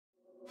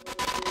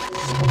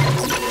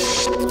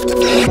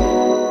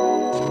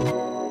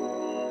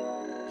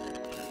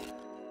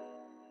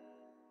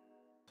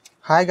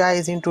Hi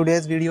guys, in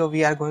today's video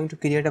we are going to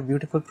create a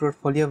beautiful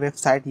portfolio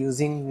website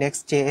using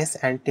Next.js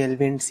and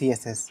Tailwind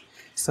CSS.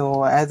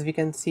 So as we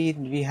can see,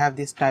 we have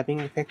this typing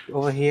effect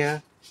over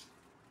here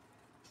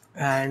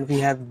and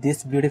we have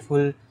this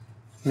beautiful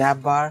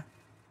navbar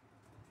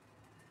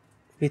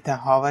with a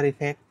hover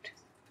effect,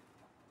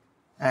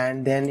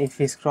 and then if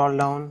we scroll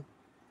down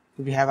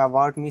we have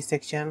about me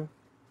section,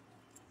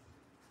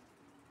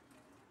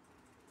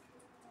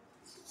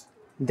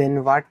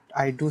 then what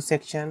I do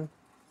section,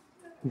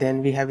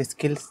 then we have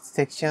skills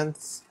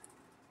sections,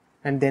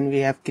 and then we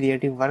have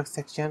creative work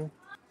section.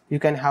 You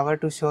can hover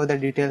to show the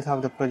details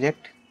of the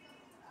project,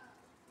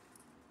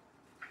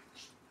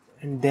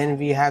 and then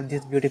we have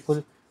this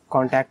beautiful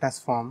contact us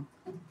form,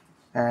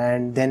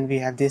 and then we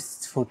have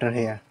this footer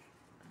here.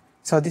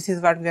 So this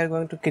is what we are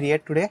going to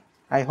create today.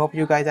 I hope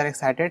you guys are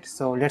excited,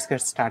 so let's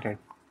get started.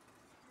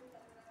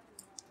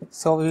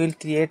 So we will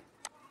create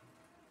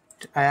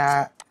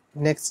a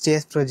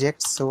Next.js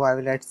project. So I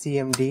will add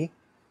cmd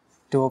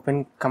to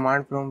open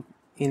command prompt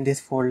in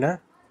this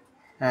folder,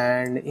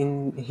 and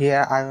in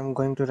here I am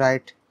going to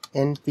write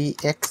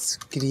npx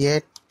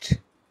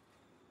create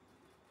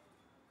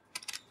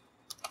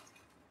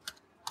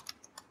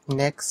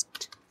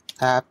next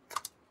app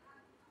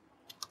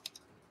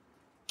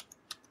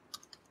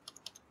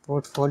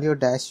portfolio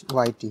dash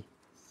yt.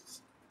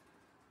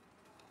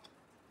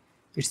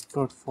 It's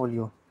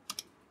portfolio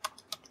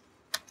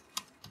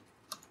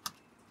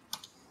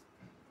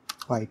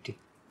yt.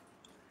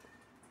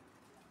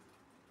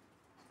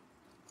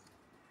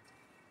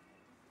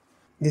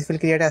 This will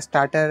create a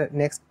starter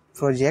next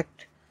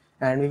project,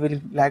 and we will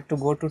like to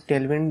go to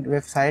Tailwind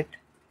website.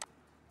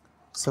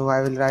 So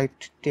I will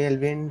write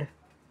Tailwind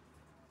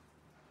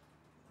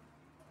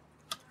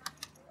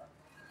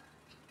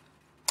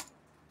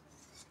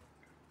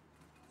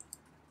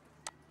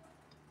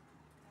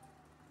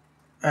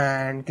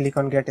and click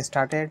on get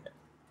started,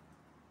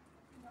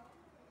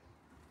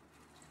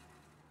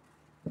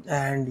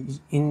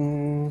 and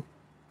in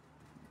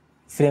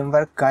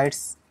framework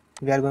guides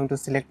we are going to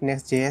select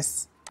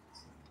Next.js,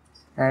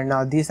 and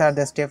now these are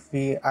the steps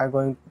we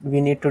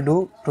need to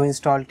do to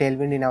install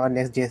Tailwind in our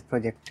Next.js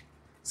project.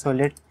 So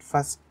let's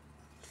first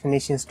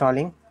finish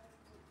installing.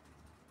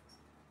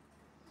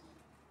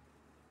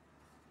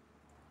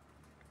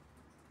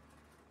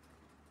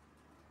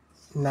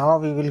 Now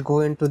we will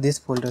go into this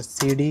folder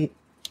cd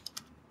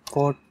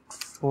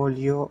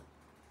portfolio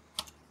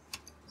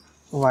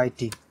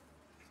yt,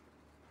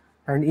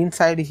 and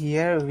inside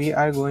here we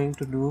are going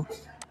to do,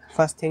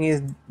 first thing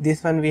is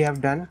this one we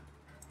have done,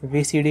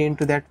 we cd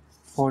into that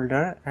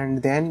folder,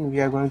 and then we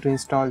are going to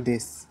install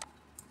this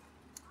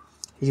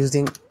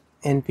using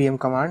npm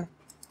command.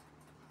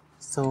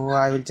 So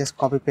I will just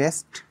copy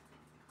paste.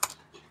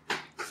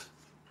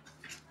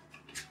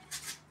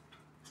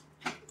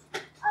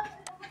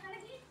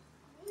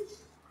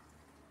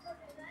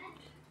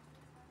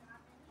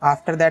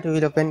 After that we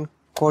will open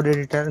code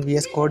editor,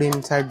 VS Code,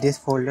 inside this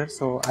folder.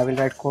 So I will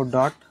write code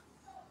dot,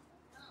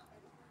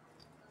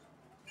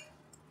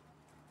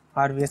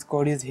 our VS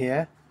Code is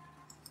here,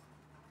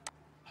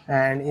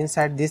 and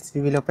inside this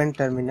we will open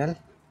terminal,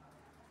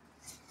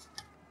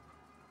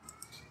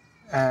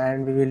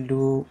 and we will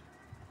do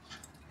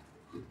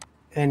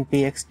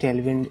npx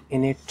tailwind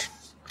init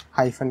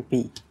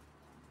 -p.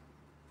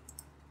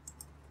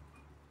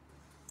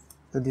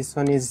 So this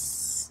one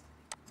is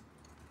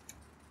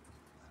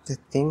the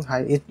thing.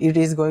 It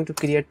is going to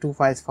create two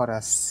files for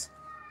us,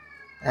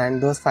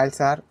 and those files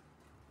are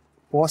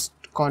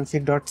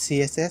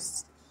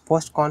postconfig.css,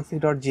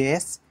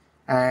 postconfig.js,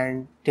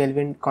 and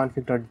tailwind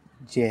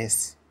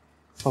config.js.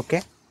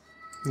 okay,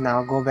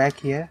 now go back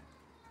here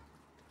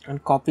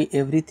and copy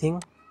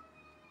everything,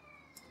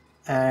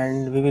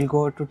 and we will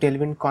go to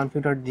tailwind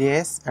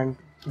config.js and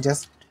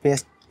just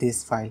paste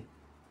this file.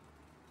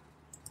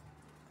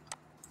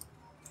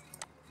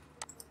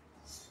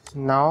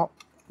 Now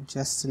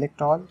just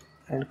select all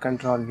and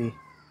Ctrl V,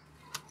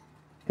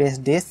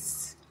 paste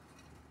this,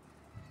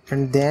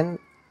 and then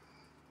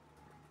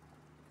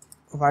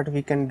what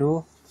we can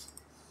do,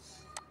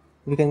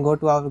 we can go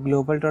to our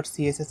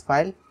global.css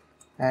file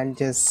and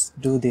just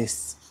do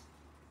this.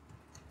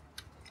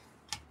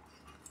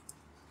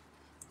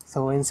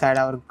 So inside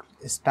our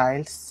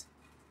styles,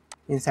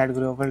 inside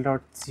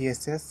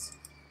global.css,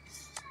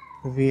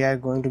 we are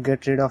going to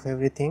get rid of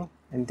everything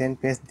and then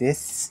paste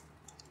this.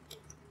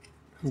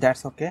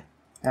 That's okay,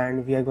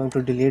 and we are going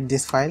to delete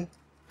this file,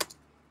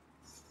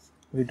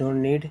 we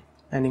don't need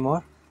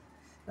anymore,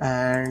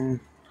 and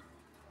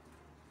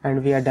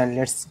we are done.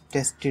 Let's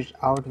test it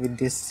out with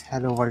this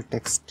hello world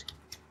text.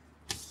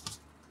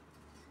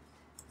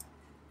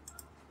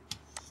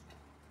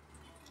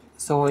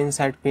 So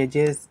inside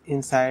pages,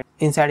 inside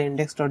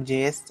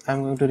index.js,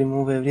 I'm going to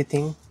remove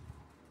everything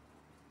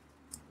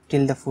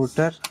till the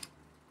footer.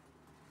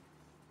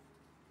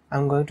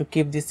 I'm going to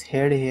keep this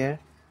head here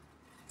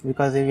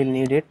because we will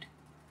need it,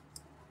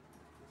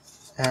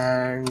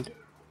 and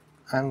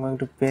I'm going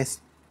to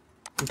paste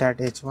that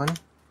h1,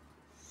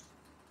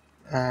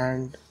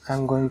 and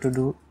I'm going to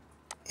do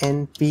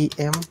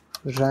npm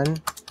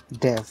run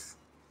dev.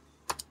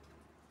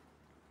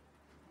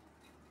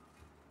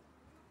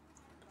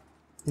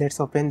 Let's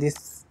open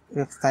this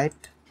website.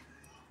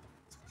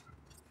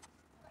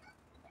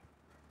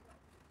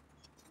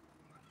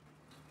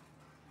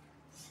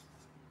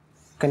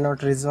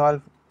 Cannot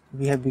resolve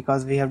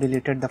because we have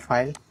deleted the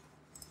file,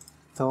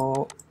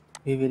 so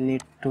we will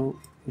need to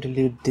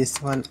delete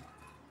this one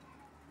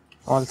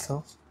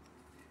also.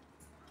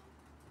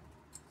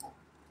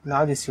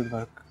 Now this should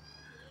work.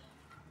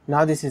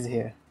 Now this is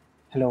here.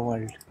 Hello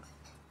world.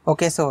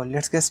 Okay, so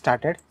let's get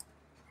started.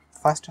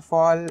 First of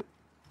all,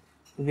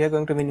 we are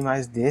going to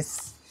minimize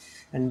this,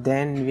 and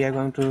then we are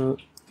going to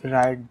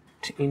write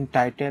in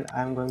title.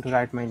 I am going to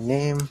write my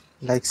name,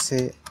 like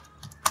say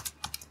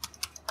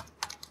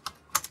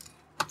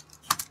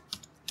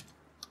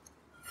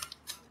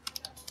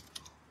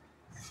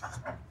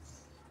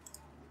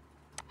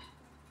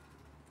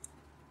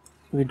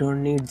we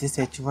don't need this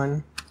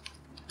h1.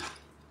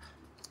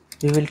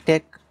 We will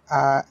take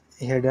a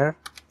header,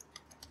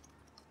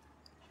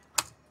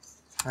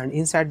 and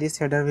inside this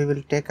header we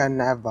will take a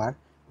nav bar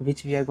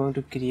which we are going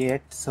to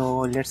create. So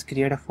let's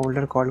create a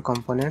folder called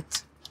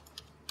components,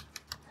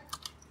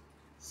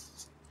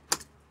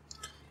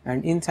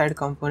 and inside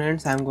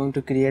components I am going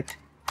to create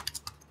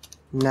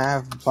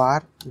navbar.js,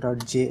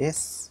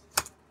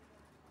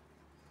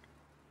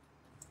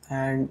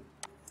 and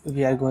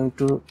we are going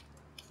to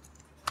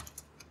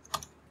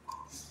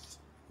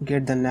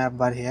get the nav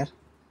bar here.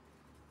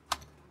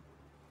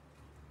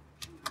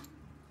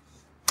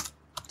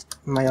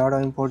 My auto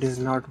import is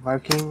not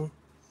working,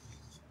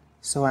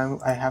 so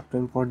I have to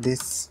import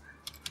this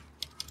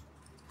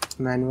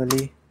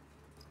manually.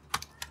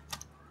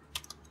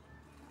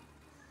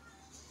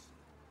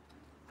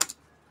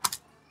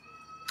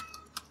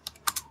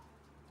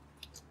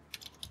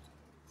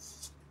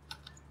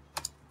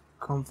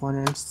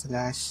 Components /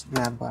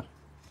 navbar.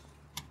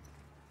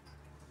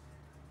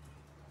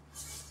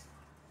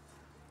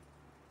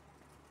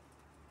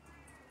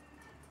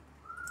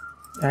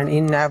 And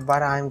in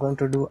navbar I am going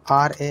to do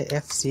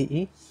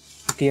RAFCE,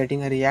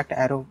 creating a React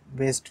arrow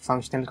based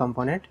functional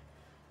component.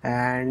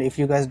 And if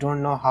you guys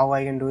don't know how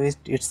I can do it,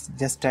 it's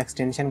just an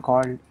extension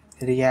called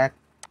React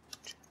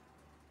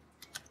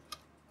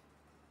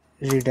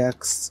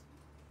Redux,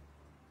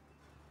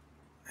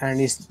 and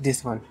it's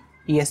this one,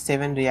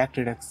 ES7 React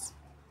Redux.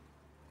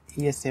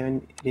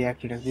 ES7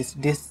 React Redux.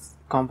 This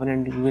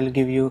component will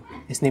give you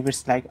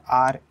snippets like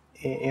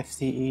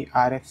RAFCE,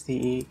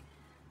 RFCE,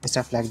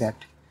 stuff like that.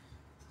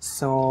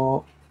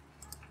 So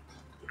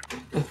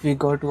if we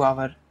go to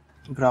our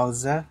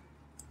browser,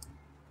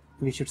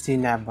 we should see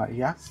navbar.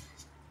 Yeah,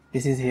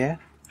 this is here.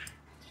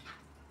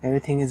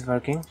 Everything is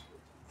working.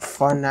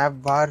 For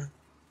navbar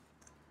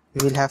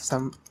we will have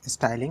some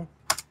styling.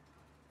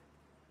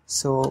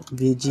 So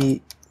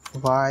bg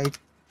white,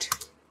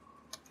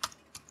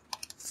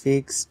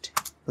 fixed,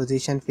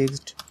 position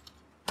fixed,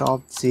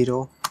 top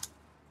 0,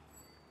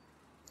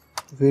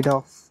 width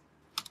of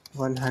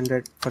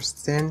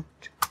 100%,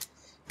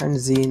 and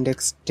z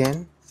index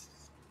 10.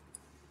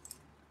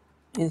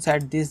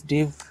 Inside this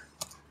div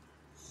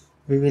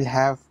we will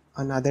have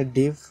another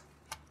div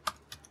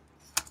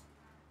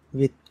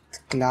with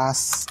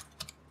class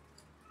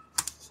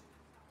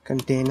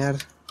container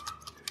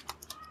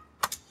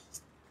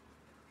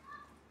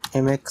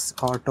mx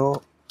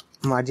auto,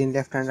 margin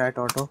left and right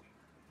auto,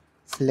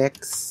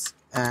 flex,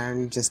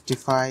 and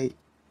justify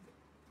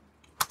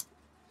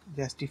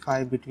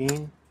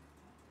between,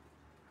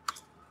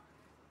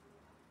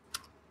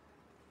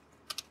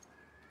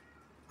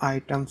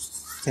 items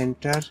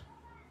center,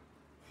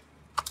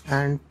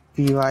 and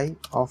py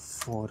of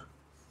 4.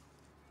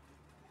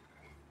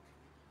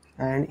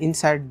 And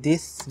inside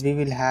this we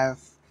will have,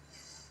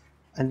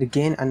 and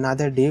again,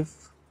 another div,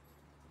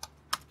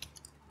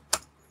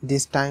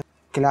 this time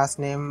class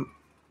name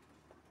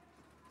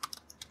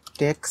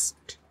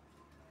text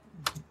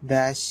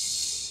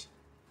dash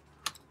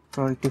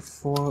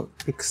 24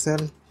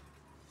 pixel,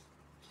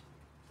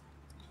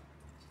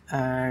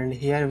 and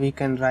here we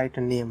can write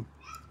a name,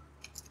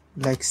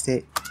 like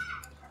say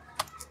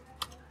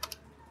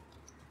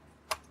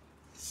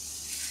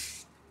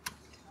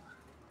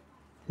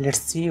let's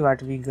see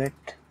what we get.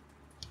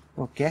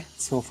 Okay,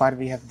 so far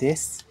we have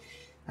this,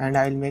 and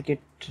I will make it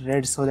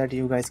red so that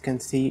you guys can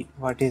see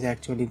what is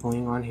actually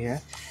going on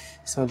here.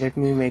 So let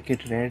me make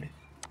it red.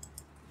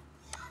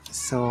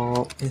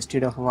 So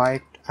instead of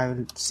white I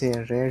will say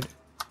red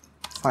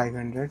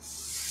 500.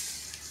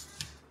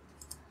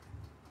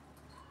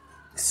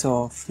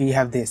 So we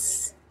have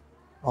this.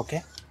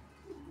 Okay,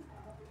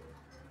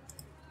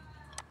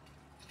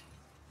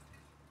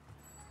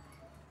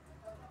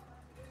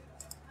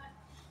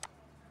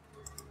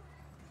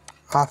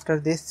 after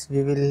this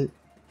we will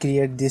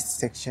create this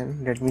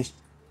section.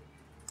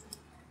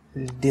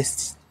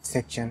 This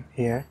section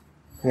here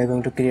we are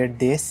going to create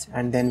this,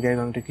 and then we are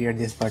going to create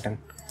this button.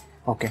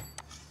 Okay,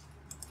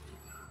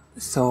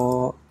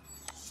 so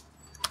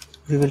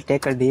we will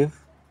take a div,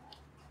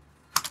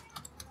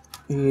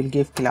 we will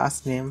give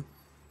class name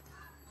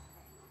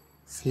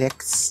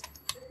flex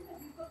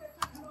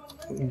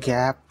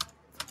gap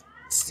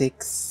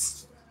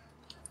 6,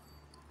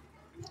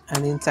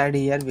 and inside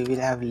here we will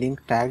have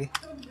link tag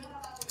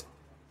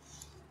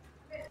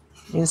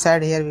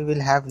Inside here we will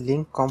have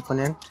link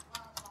component,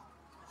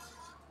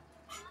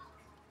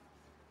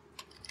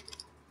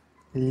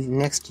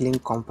 next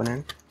link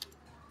component.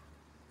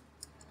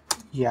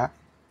 Yeah,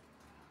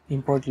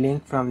 import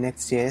link from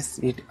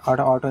Next.js, it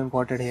auto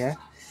imported here,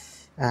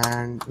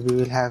 and we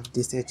will have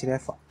this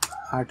href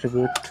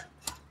attribute.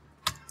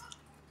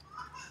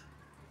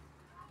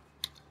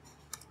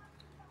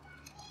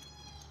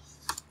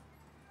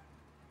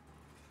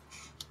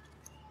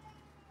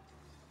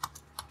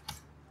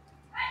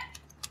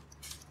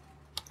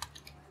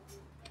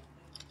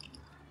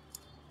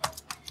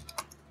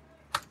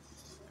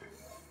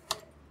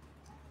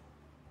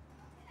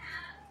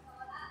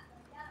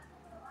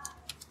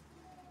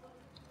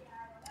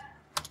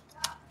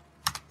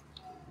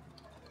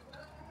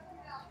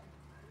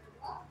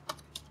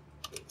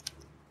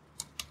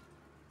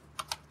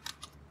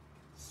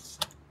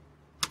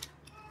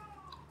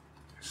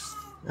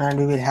 And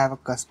we will have a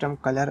custom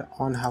color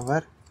on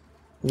hover,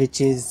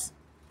 which is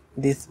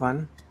this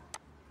one.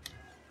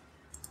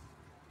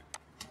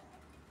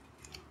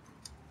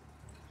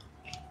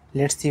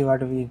 Let's see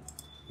what we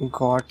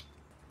got.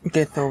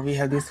 Okay, so we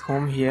have this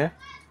home here.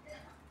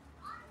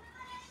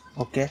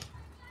 Okay,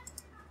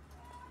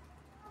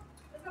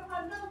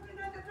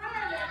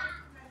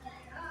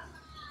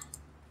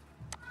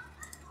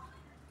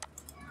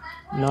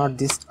 not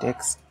this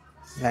text,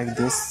 like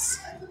this.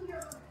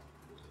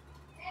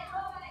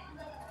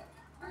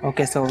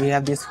 Okay, so we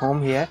have this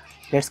home here.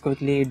 Let's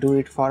quickly do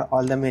it for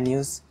all the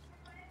menus.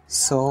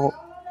 So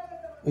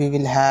we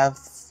will have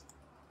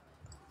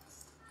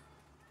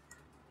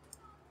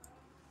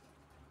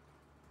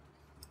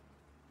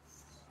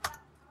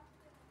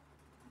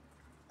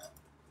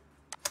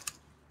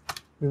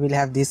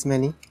this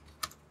many,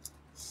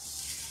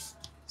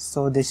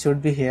 so they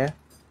should be here.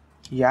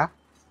 Yeah,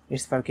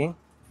 it's working,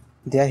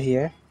 they're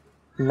here.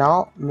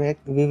 Now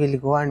we will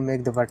go and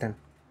make the button.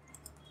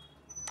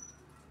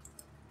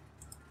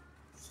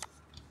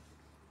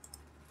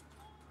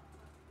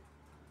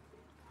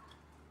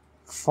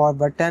 For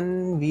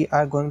button we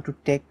are going to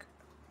take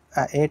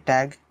a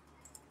tag.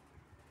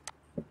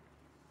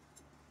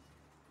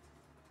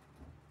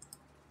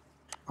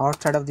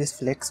 Outside of this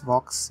flex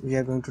box we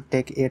are going to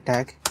take a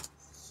tag.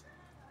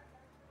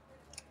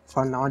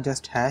 For now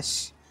just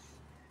hash,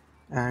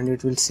 and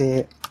it will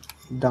say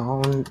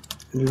download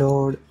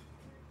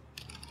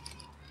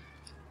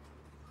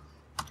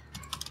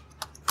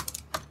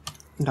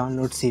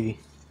CV,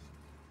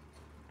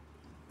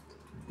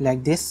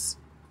 like this.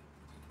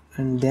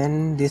 And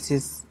then this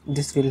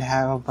will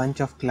have a bunch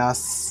of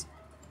class.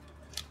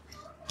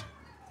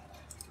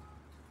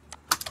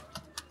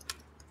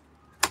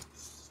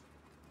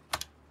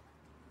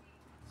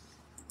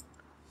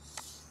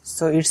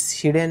 So it's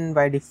hidden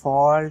by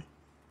default.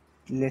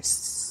 Let's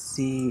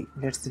see,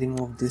 let's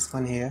remove this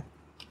one here.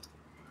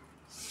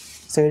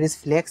 So it is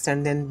flex,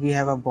 and then we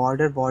have a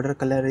border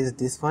color is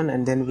this one,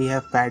 and then we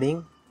have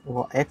padding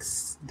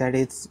X, that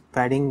is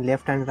padding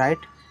left and right,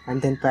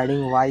 and then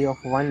padding Y of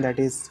 1, that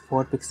is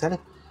 4 pixel,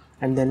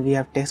 and then we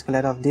have text color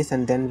of this,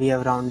 and then we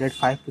have rounded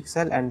 5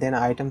 pixel, and then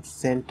item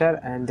center,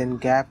 and then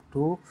gap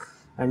 2,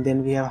 and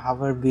then we have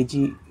hover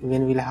BG.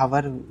 When we'll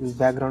hover,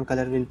 background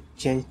color will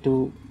change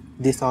to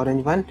this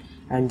orange one,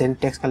 and then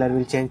text color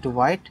will change to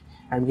white,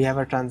 and we have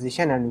a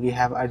transition, and we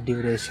have a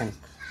duration.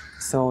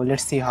 So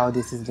let's see how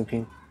this is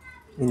looking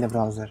in the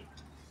browser.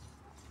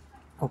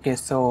 Okay,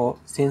 so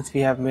since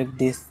we have made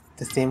this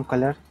the same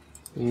color,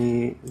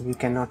 we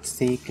cannot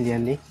see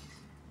clearly.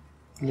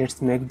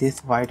 Let's make this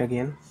white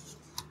again.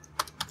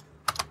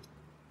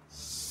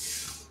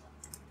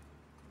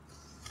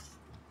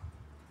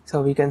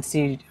 So we can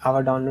see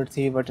our download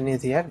CV button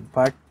is here,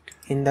 but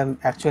in the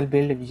actual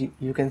build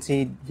you can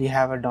see we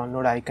have a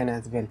download icon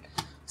as well.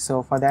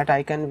 So for that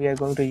icon we are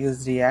going to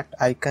use React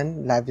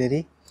icon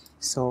library.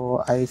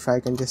 So if I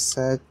can just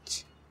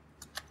search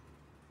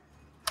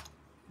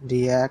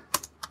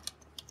React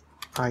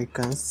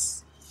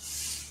icons,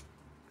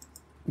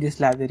 this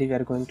library we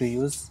are going to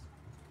use.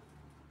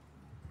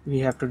 We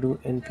have to do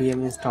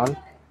npm install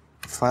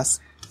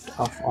first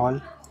of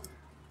all.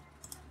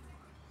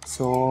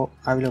 So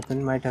I will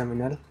open my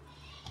terminal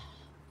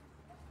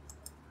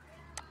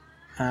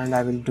and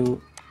I will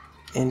do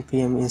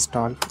npm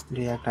install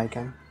react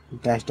icon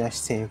 --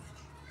 save.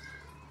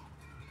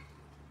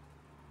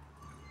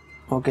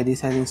 Okay,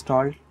 this has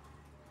installed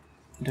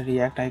the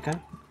react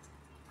icon.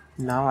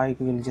 Now I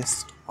will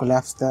just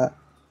collapse the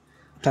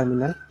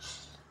terminal,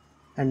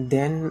 and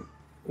then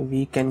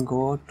we can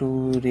go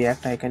to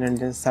react icon and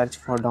then search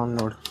for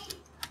download.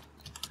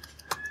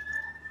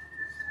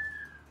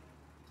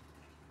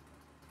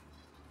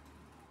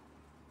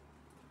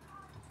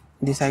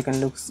 This icon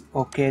looks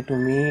okay to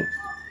me,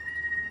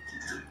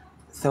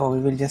 so we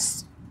will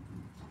just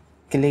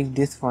click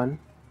this one,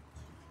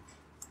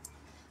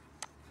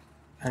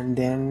 and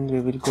then we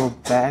will go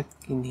back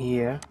in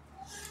here,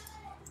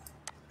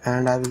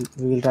 and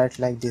we will write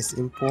like this: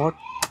 import,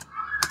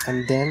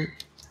 and then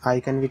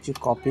icon which you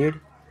copied,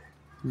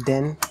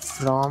 then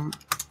from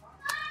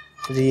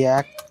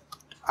react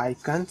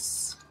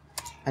icons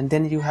and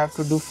then you have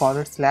to do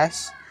forward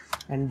slash,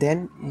 and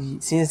then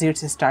since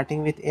it's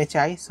starting with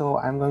hi, so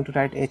I'm going to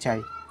write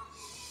hi.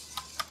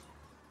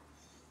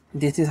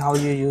 This is how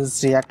you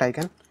use React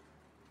icon,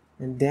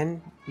 and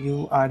then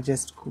we are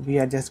just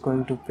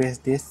going to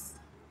paste this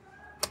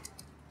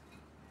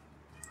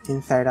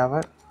inside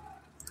our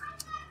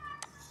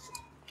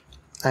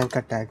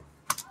anchor tag.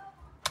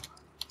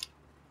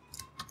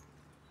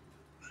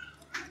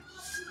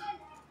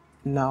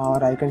 Now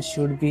our icon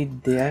should be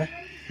there.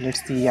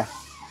 Let's see. Yeah,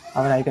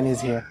 our icon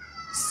is here.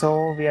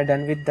 So we are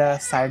done with the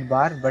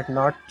sidebar, but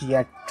not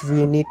yet.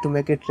 We need to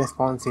make it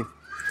responsive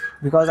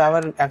because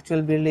our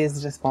actual build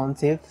is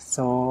responsive,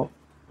 so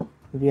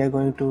we are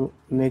going to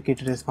make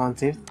it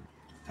responsive.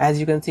 As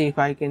you can see, if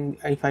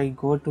I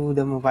go to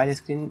the mobile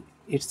screen,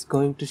 it's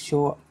going to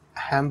show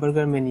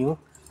hamburger menu,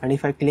 and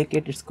if I click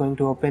it, it's going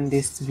to open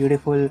this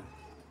beautiful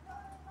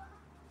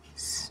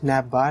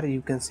snap bar,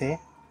 you can say.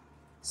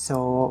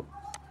 So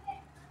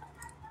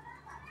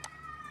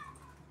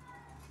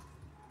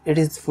it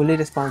is fully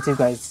responsive,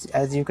 guys.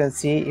 As you can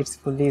see, it's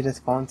fully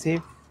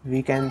responsive.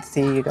 We can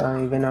see it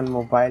even on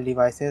mobile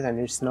devices, and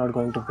it's not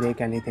going to break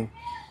anything.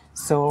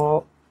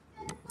 So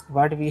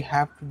what we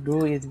have to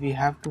do is we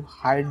have to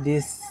hide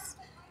these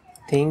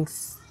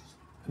things.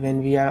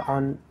 When we are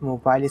on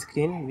mobile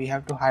screen, we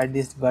have to hide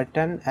this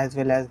button as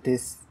well as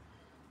this.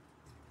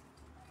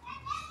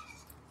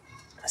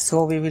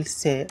 So we will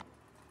say,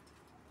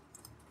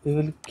 we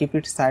will keep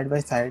it side by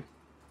side.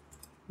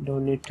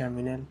 Don't need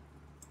terminal.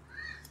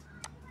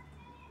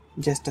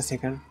 Just a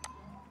second.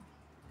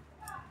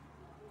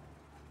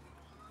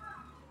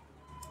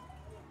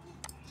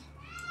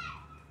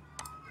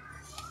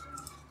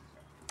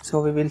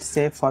 So we will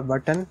say for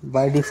button,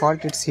 by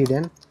default it's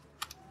hidden,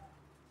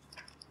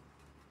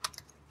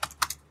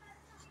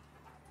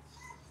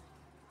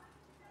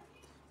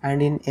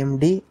 and in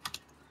MD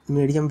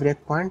medium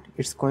breakpoint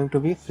it's going to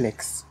be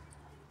flex.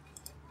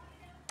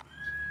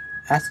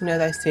 As soon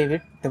as I save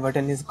it, the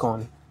button is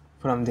gone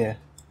from there.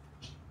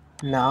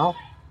 Now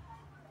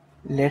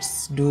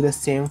let's do the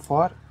same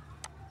for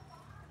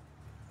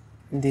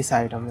this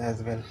item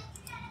as well.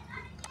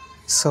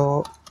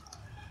 So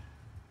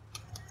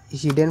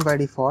hidden by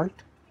default,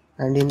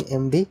 and in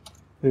MD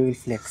we will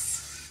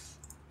flex.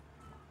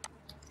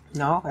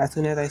 Now as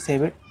soon as I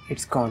save it,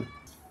 it's gone,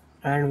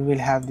 and we will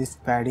have this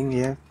padding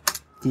here,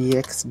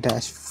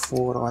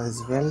 px-4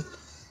 as well.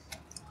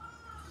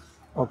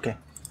 Okay,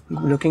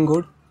 looking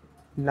good.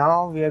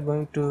 Now we are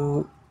going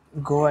to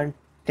go and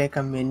take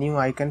a menu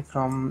icon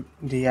from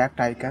React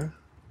icon,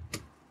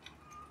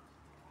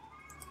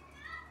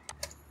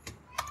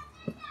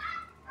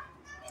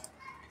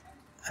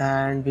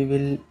 and we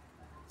will,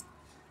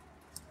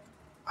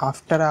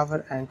 after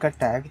our anchor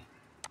tag,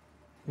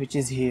 which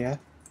is here,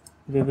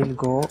 we will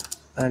go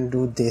and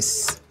do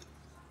this.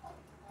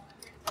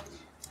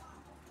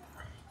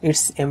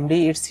 It's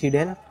MD, it's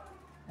hidden,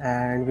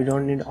 and we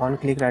don't need on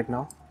click right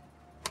now.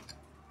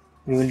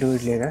 We will do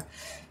it later.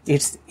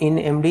 It's in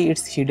MD,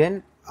 it's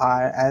hidden,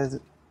 and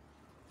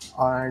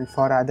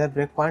for other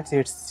breakpoints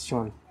it's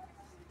shown.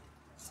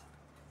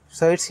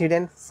 So it's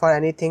hidden for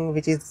anything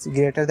which is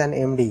greater than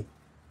MD.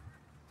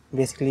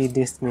 Basically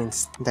this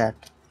means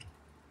that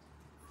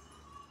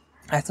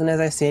as soon as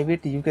I save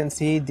it, you can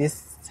see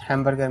this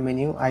hamburger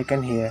menu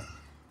icon here.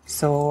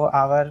 So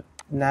our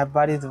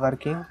navbar is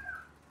working,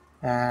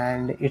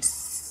 and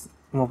it's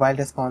mobile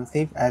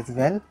responsive as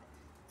well.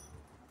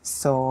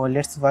 So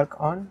let's work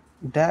on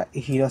the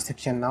hero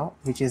section now,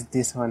 which is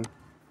this one.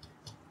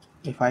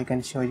 If I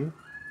can show you,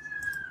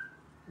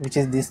 which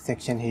is this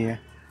section here.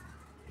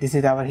 This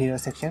is our hero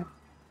section.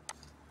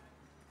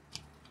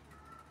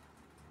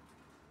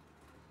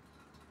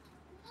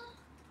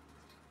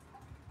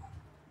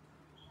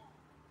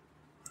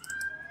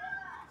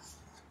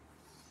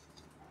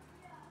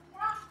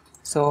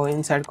 So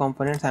inside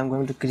components, I'm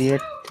going to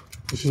create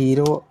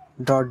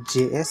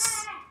hero.js,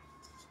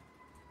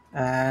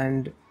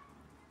 and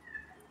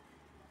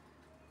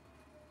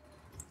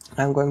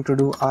I'm going to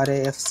do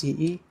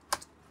RAFCE,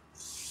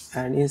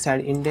 and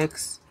inside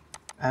index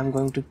I'm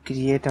going to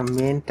create a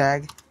main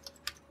tag,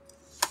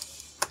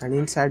 and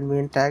inside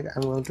main tag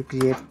I'm going to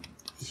create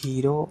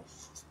hero.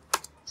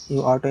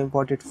 You auto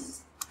import it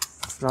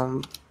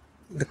from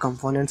the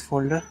components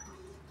folder,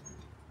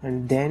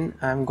 and then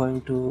I'm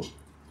going to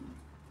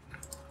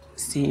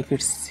see if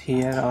it's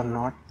here or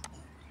not.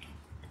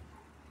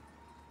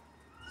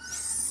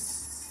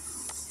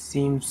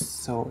 Seems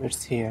so,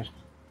 it's here.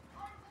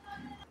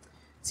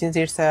 Since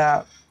it's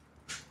a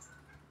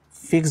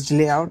fixed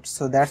layout,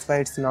 so that's why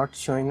it's not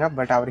showing up,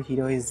 but our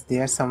hero is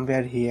there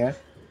somewhere here.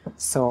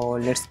 So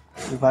let's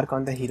work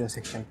on the hero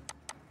section.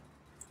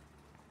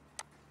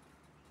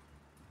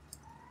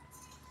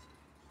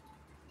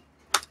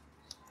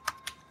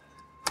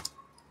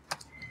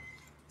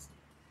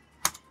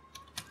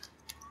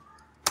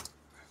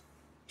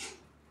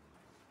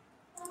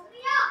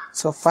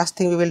 So first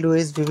thing we will do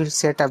is we will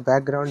set a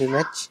background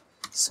image.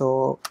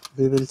 So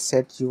we will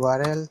set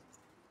URL,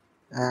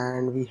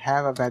 and we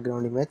have a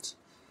background image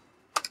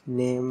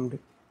named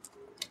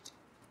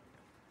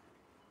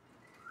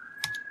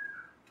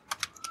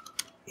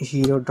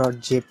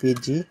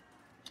hero.jpg,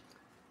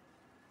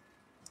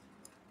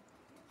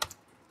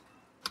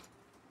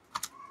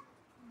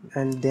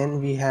 and then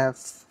we have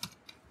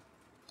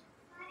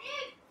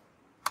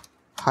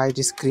hide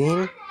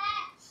screen,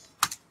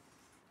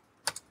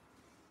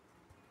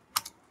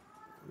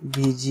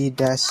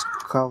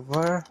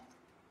 vg-cover,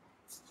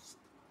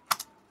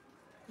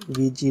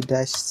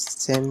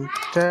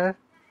 vg-center,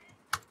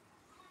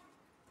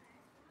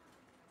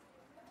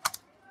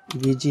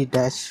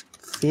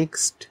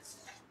 vg-fixed,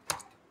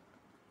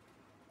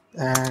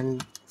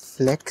 and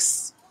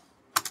flex,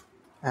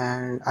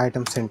 and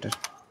item center.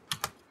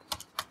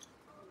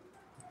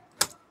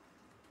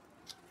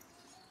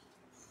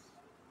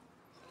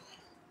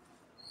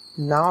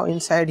 Now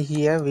inside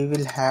here we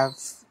will have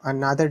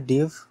another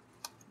div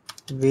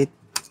with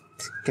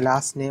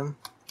class name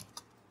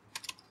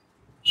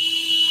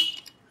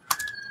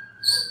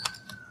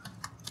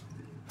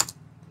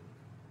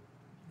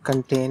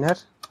container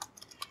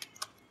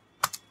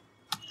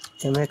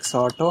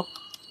mxauto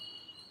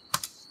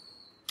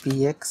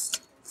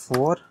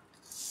px4,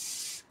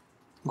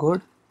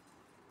 good.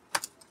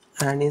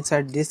 And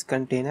inside this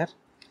container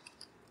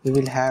we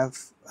will have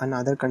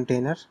another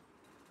container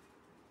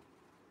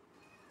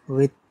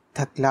with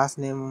the class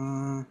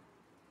name.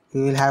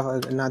 We will have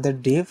another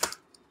div,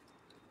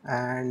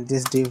 and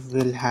this div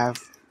will have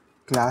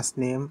class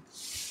name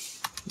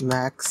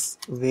max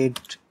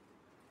width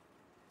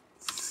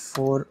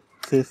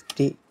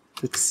 450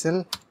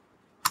 pixel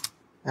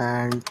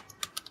and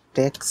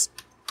text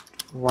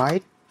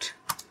white,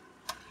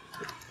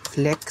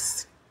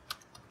 flex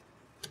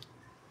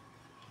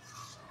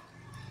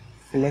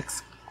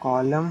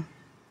column,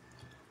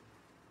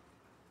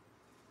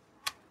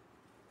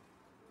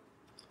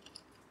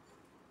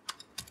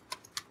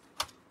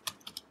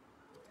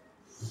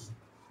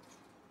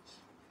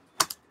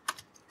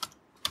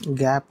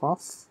 gap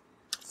of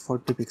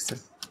 40 pixel.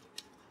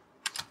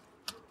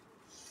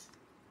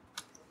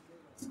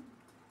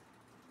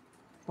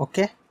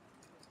 Okay,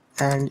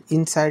 and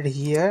inside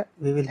here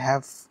we will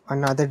have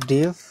another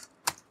div,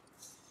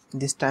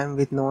 this time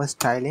with no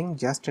styling,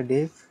 just a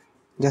div,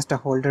 just a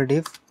holder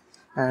div,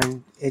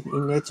 and in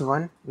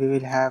h1 we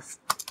will have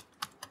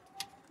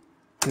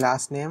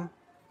class name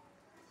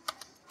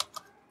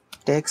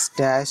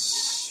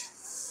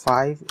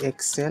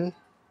text-5xl,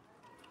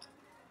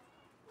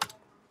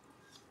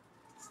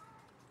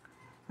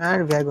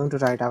 and we are going to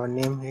write our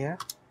name here.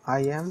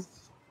 I am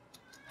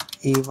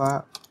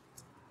Eva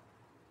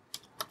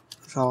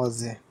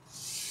Rose.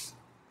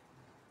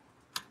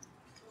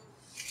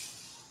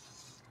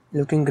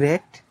 Looking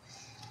great.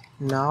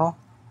 Now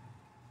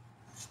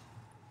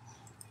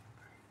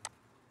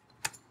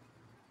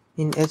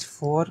in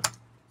h4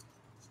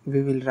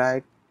 we will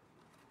write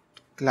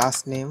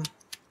class name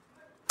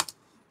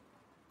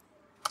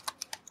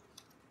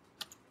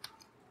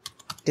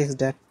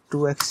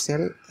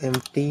text.2xl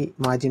empty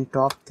margin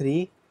top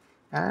 3,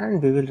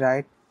 and we will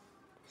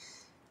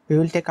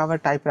take our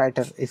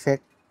typewriter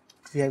effect.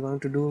 We are going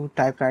to do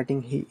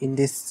typewriting in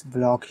this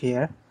block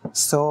here.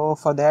 So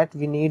for that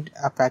we need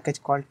a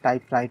package called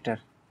typewriter.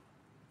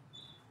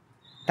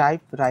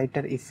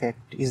 Typewriter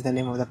effect is the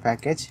name of the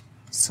package.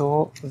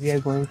 So we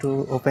are going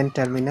to open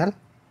terminal,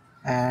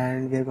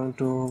 and we are going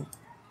to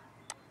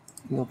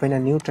open a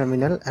new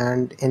terminal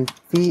and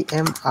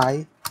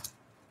npmi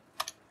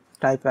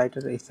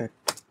typewriter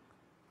effect.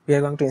 We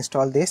are going to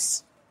install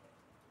this.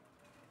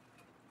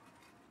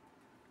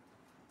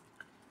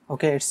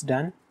 Okay, it's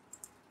done.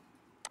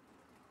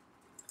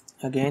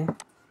 Again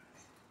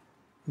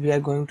we are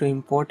going to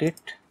import it.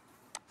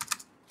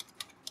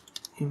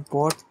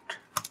 Import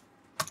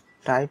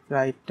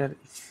typewriter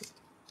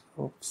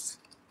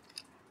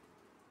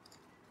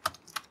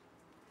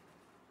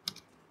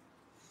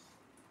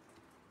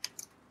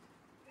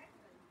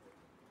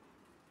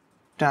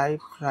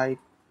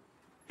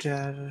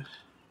typewriter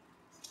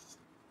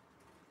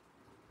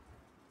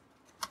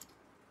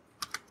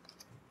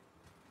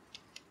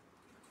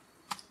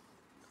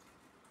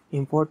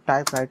import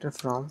typewriter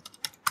from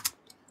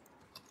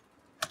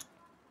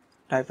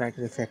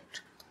typewriter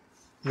effect,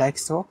 like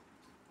so.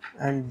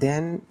 And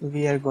then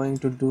we are going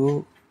to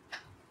do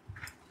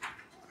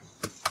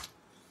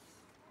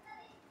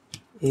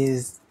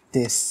is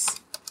this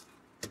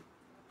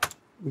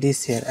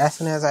here. As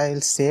soon as I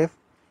will save,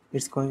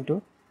 it's going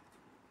to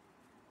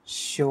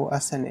show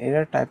us an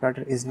error,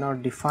 typewriter is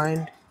not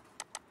defined.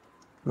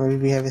 Maybe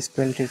we have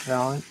spelled it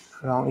wrong.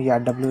 Yeah,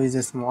 W is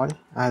a small,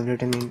 I have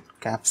written in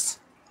caps,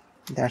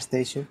 that's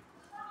the issue.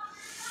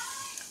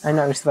 And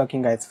now it's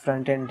working, guys.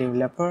 Front end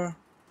developer,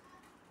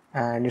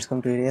 and it's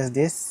going to erase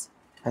this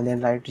and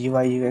then write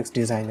UI UX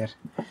designer.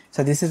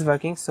 So this is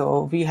working.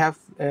 So we have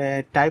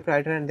a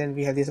typewriter, and then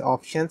we have these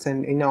options,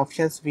 and in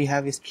options we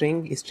have a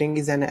string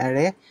is an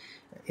array.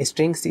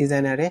 Strings is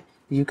an array.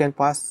 You can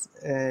pass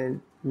a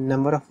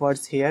number of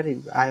words here.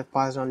 I have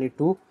passed only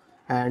 2,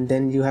 and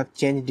then you have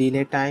change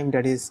delay time,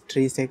 that is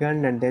 3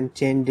 seconds, and then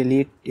change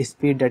delete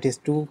speed, that is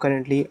 2.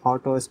 Currently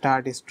auto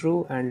start is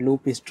true and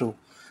loop is true.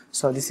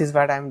 So this is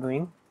what I am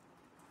doing.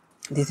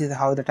 This is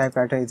how the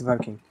typewriter is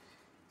working.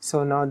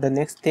 So now the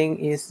next thing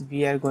is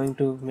we are going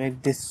to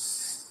make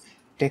this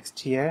text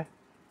here.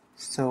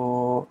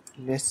 So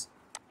let's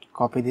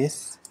copy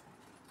this,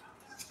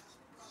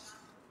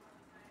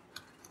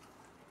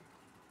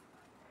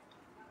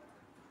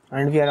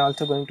 and we are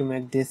also going to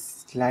make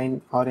this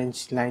line,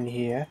 orange line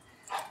here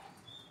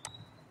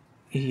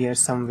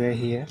somewhere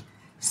here.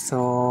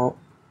 So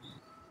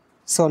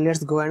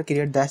let's go and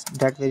create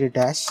that very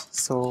dash.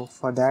 So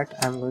for that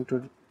I'm going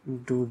to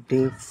do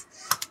div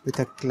with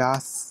a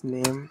class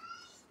name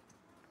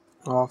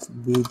of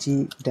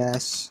bg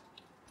dash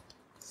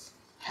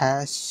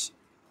hash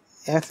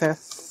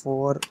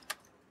ff4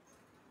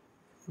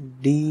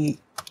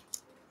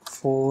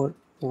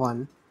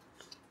 d41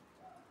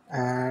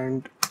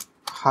 and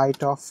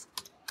height of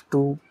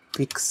 2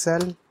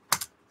 pixel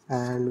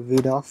and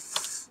width of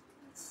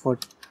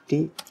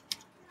 40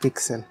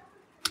 pixel.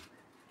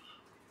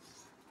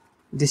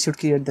 This should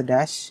create the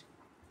dash.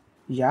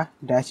 Yeah,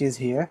 dash is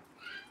here.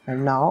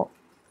 And now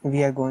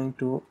we are going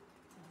to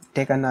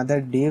take another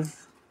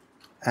div,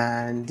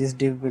 and this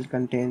div will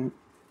contain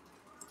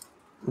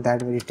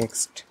that very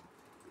text.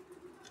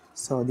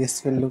 So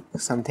this will look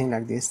something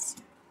like this,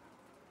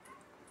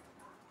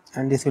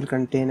 and this will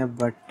contain a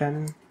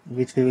button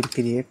which we will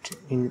create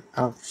in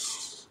a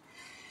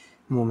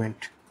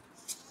moment.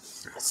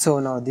 So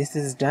now this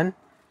is done.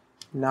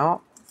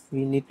 Now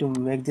we need to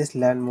make this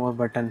learn more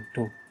button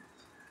too.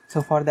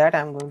 So for that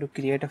I'm going to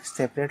create a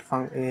separate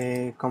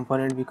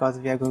component, because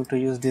we are going to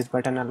use this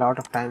button a lot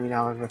of time in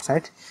our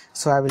website.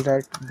 So I will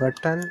write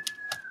button.js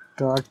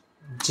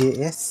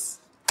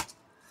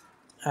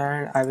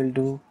and I will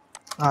do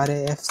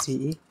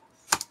RAFCE.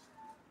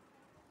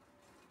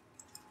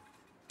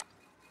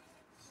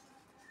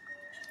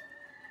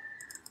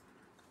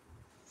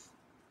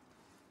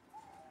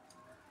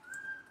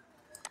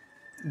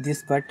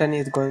 This button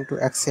is going to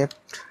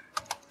accept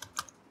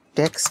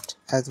text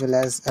as well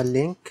as a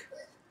link,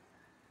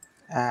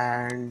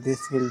 and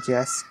this will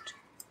just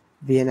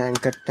be an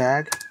anchor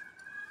tag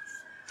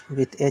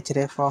with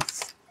href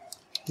of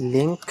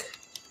link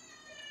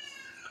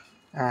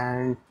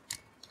and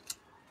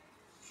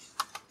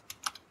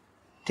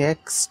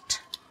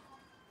text,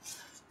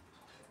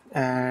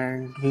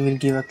 and we will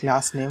give a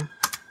class name.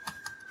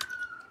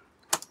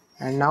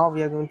 And now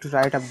we are going to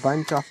write a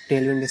bunch of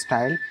Tailwind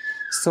style.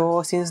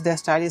 So since the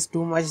style is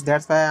too much,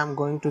 that's why I'm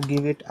going to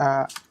give it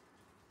a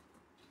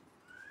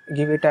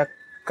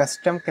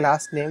custom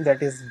class name,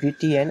 that is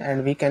btn,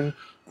 and we can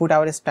put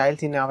our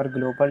styles in our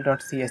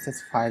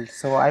global.css file.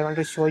 So I want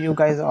to show you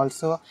guys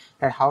also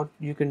that how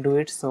you can do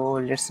it. So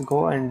let's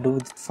go and do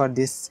for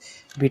this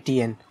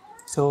btn.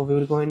 So we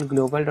will go in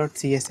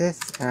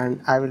global.css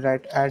and I will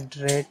write add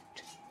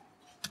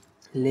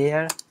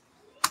layer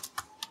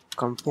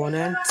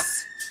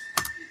components,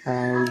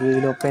 and we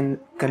will open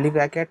curly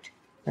bracket,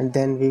 and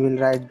then we will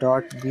write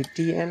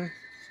 .btn,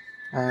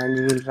 and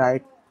we will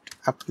write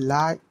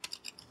apply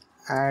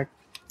at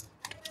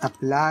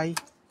apply,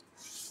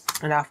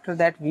 and after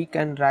that we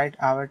can write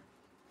our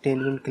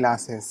Tailwind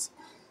classes.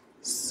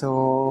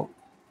 So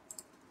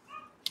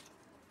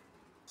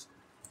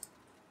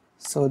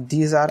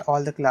these are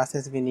all the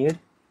classes we need.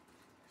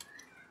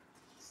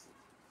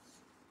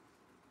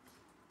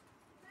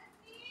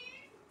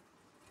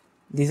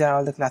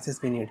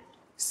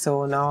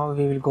 So now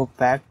we will go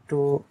back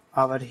to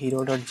our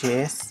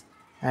hero.js,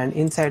 and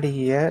inside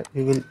here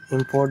we will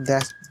import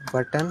that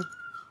button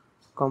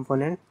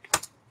component,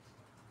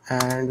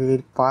 and we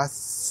will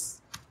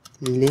pass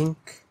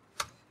link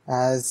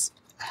as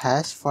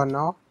hash for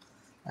now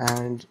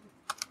and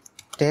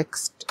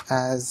text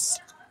as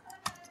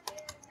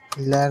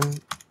learn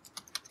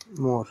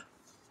more.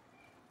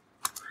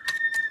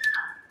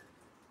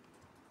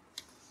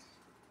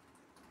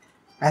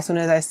 As soon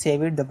as I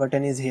save it, the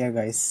button is here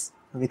guys,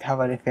 with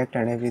hover effect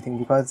and everything,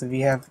 because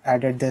we have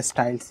added the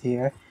styles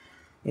here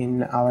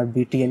in our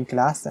btn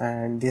class,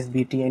 and this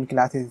btn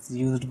class is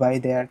used by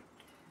their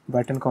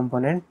button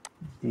component,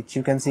 which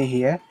you can see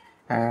here,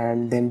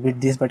 and then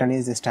with this button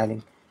is the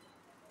styling.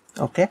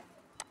 Okay,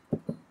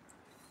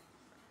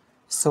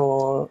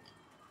 so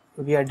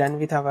we are done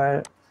with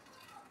our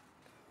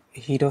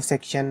hero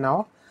section.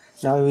 Now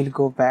we will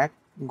go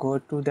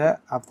to the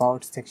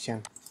about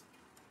section,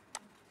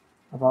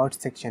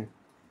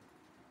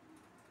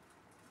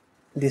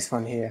 this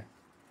one here.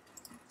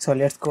 So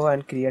let's go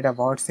and create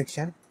about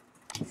section.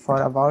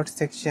 For about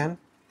section,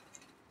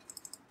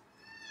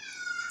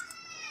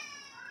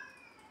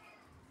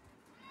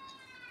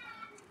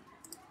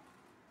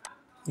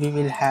 we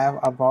will have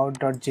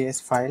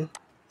about.js file,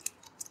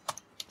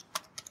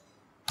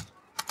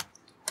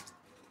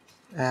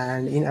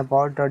 and in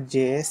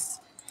about.js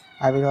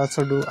I will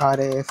also do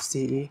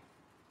RAFCE,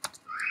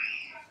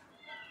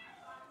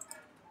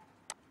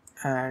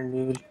 and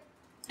we will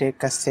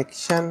take a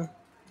section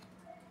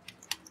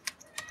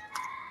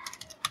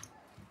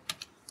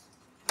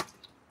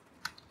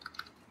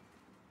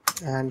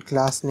and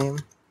class name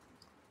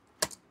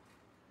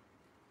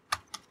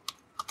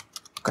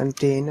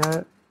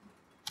container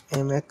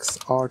mx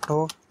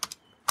auto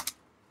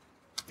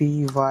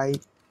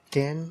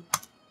py10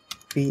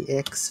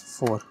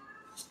 px4.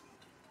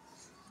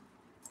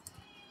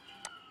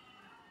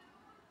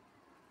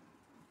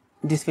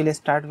 This will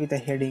start with a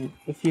heading.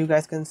 If you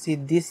guys can see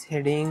this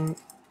heading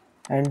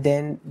and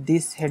then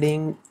this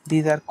heading,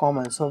 these are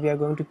common, so we are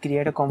going to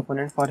create a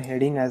component for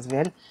heading as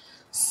well.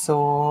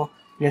 So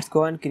let's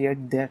go and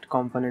create that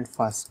component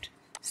first.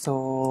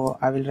 So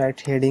I will write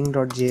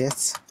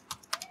heading.js,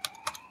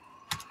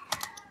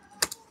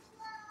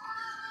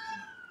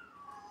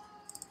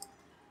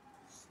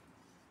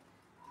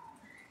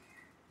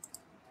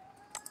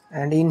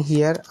 and in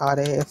here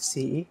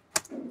RAFCE.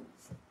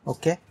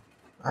 Okay,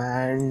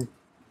 and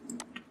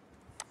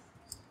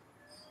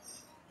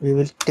we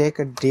will take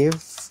a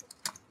div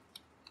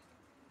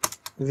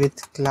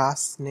with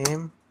class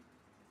name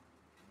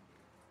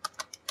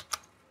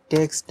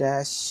text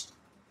dash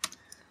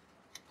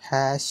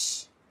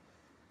hash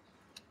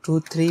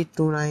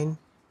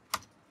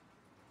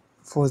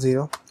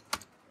 232940,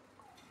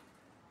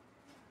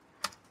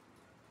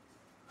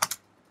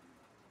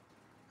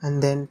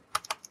 and then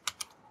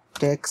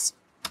text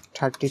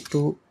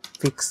 32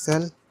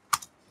 pixel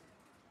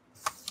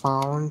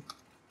font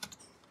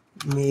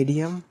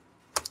medium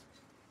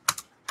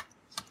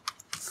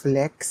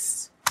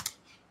flex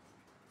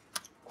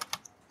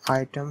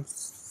item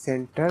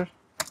center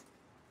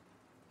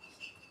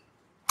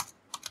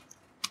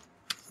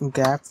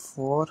gap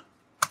for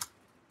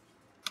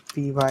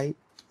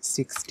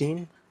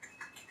py16,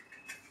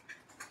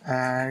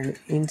 and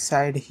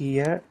inside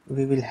here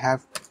we will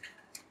have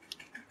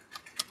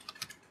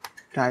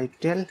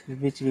title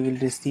which we will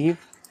receive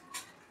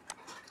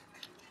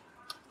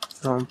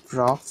from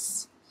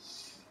props,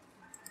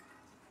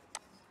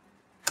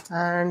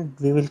 and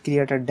we will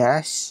create a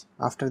dash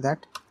after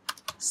that.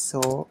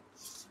 So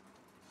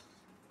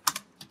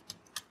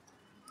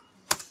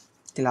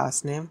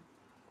class name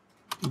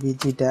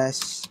bg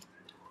dash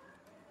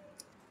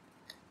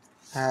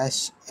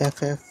hash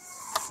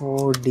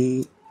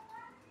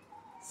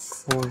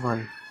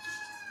ff4d41,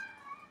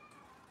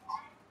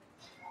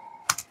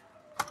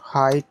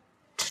 height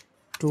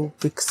 2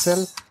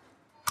 pixel,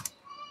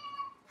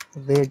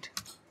 width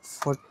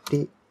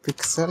 40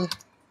 pixel,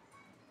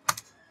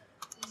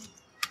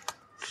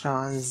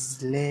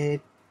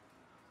 translate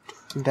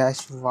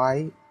dash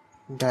y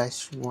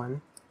dash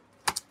 1.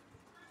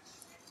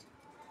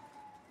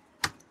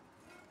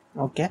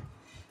 Okay,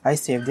 I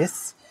save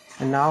this,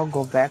 and now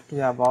go back to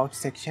the about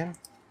section,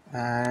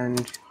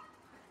 and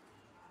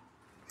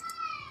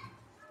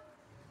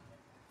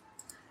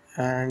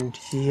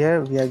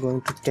here we are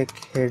going to take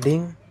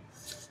heading,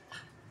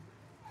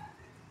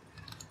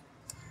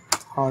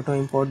 auto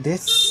import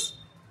this,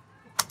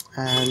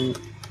 and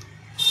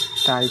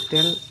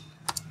title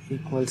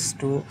equals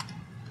to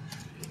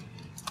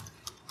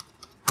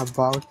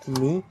about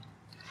me.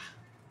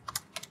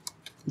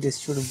 This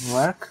should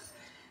work.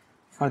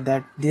 For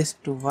that this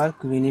to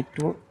work, we need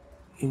to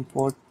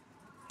import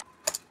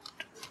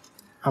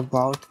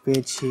about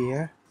page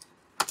here,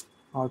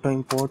 auto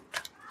import,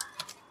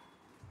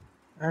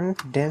 and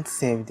then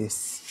save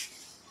this.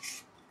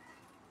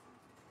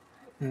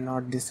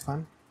 Not this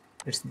one,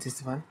 it's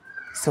this one.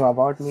 So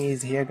about me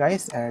is here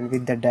guys, and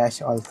with the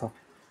dash also.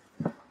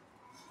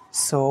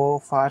 So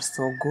far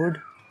so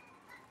good.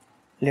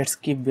 Let's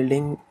keep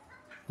building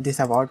this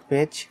about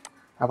page,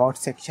 about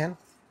section.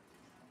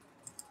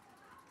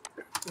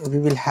 We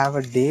will have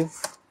a div,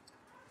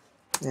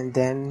 and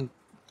then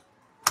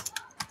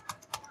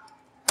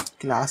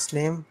class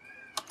name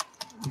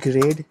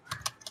grade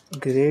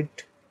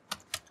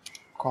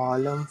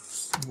column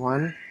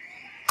 1,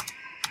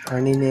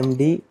 and in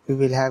MD we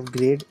will have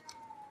grade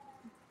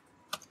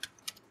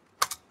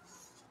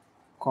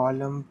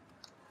column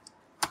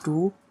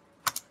 2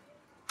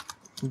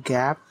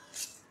 gap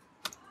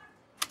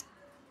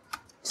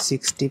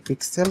 60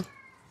 pixel.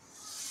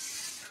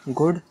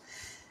 Good.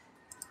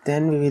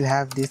 Then we will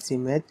have this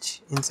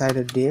image inside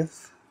a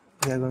div.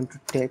 We are going to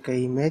take an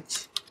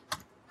image,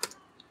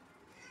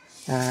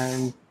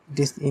 and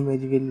this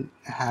image will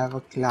have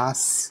a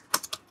class.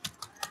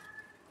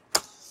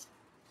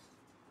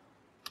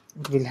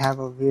 It will have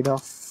a width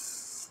of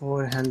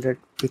 400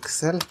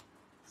 pixel,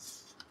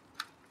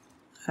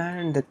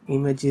 and the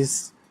image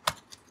is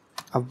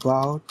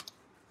about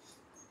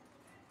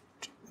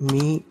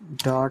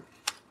me.jpg.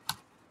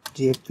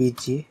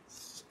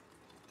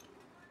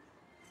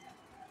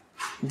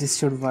 This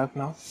should work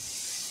now.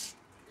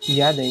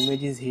 Yeah, the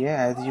image is here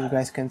as you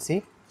guys can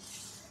see.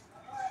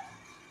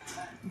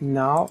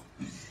 Now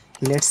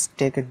let's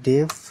take a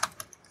div,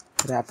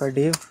 wrapper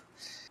div.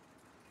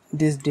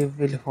 This div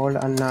will hold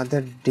another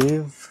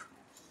div,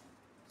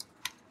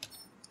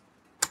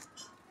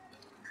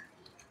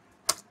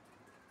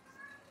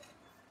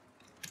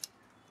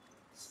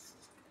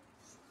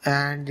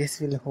 and this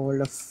will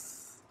hold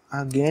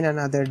again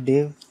another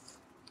div,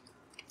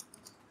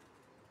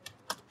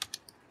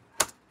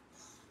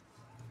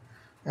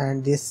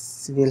 and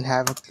this will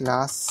have a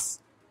class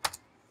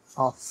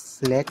of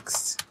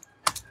flex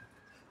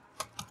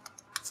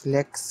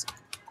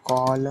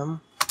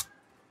column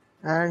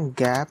and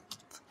gap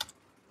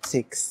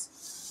 6.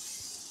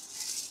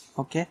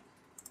 Okay,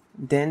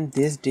 then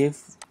this div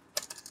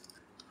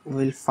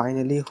will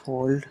finally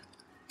hold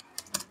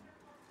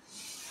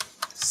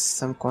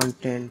some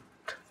content.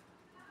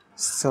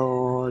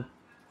 So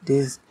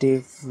this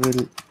div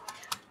will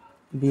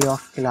be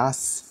of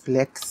class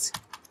flex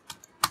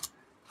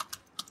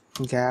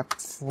gap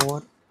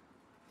 4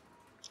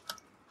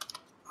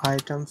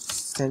 items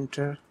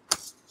center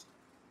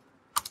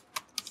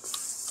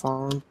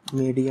font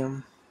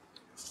medium,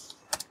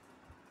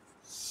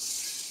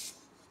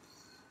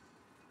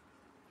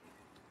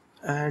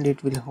 and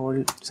it will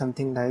hold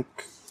something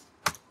like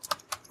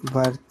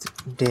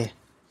birthday.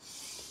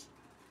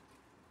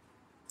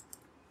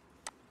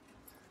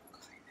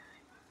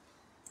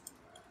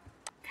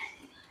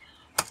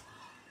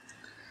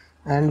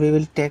 And we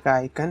will take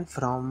icon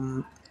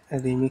from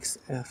remix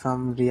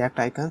from React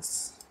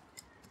icons.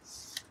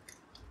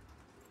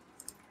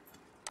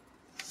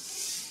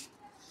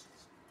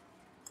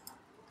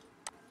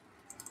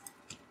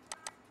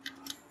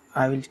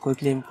 I will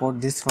quickly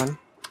import this one.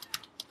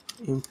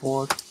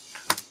 Import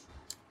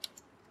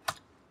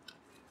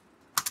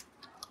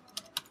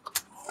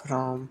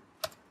from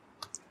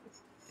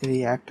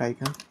React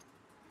icon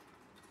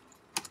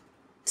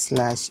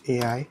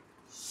 /AI.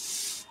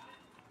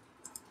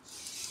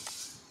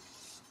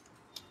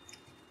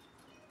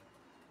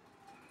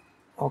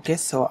 Okay,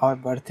 so our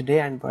birthday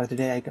and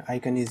birthday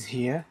icon is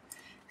here.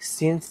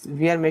 Since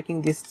we are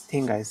making this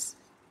thing, guys,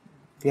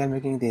 we are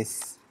making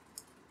this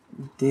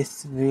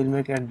we will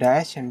make a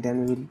dash and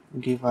then we will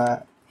give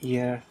a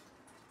year,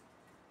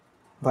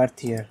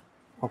 birth year.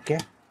 Okay,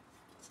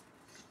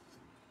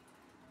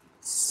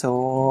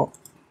 so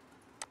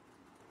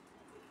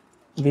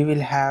we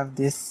will have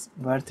this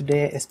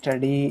birthday,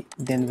 study,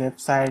 then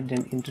website,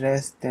 then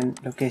interest, then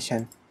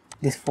location,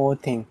 this 4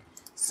 thing.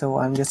 So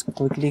I'm just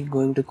quickly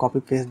going to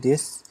copy paste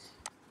this.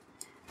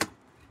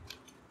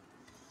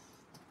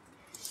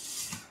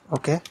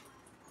 Okay,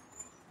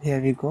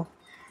 here we go.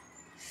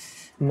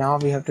 Now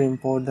we have to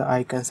import the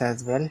icons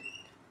as well,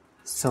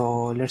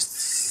 so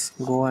let's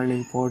go and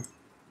import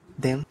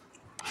them.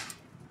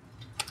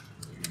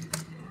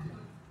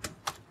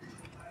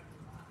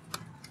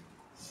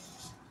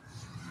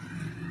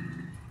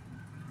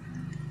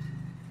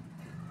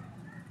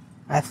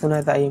 As soon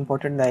as I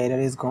imported, the error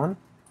is gone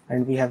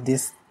and we have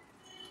these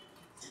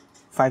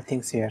 5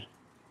 things here.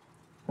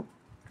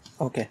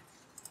 Okay,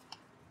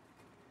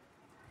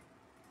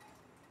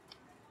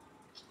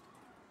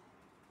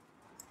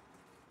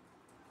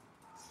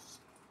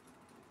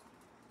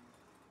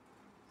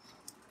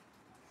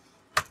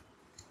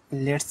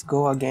 let's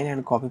go again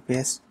and copy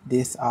paste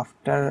this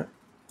after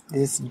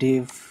this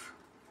div.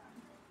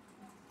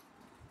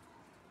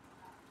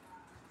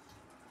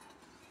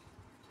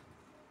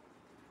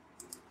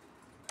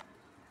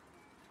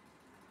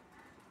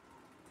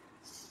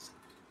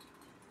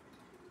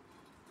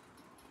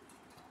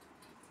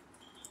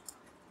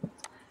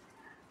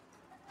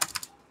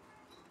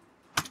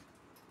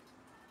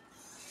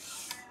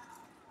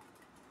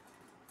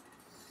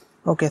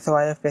 Okay, so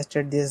I have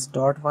pasted this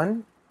dot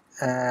one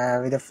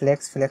with a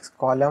flex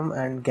column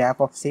and gap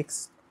of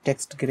 6,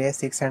 text gray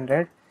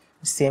 600.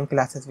 Same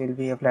classes will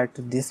be applied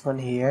to this one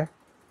here.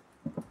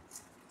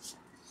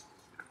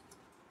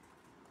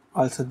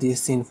 Also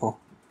this info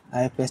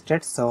I have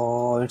pasted,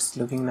 so it's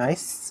looking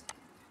nice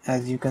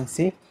as you can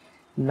see.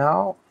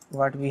 Now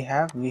what we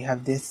have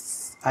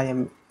this I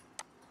am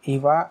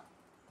Eva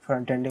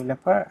front-end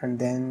developer, and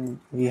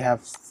then we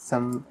have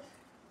some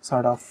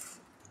sort of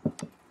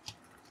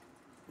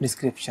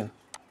description.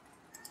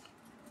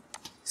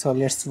 So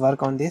let's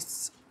work on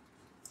this.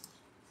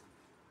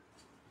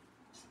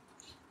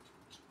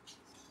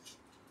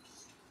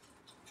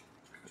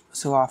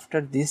 So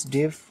after this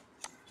div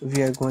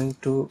we are going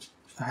to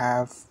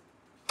have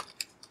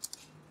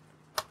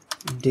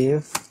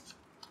div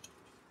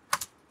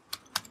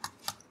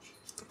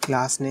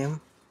class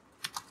name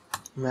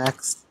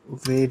max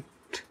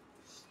width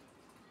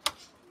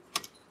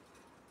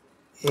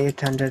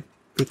 800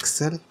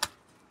 pixel,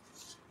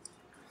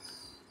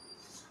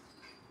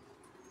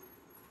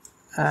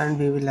 and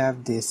we will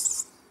have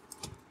this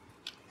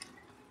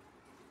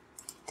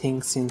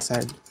things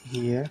inside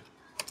here.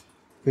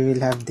 We will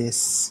have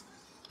this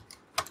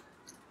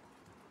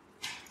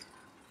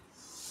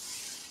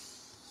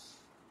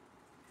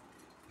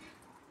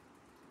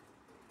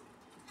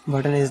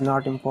button is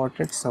not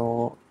imported,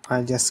 so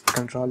I'll just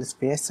control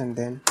space and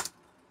then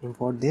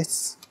import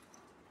this.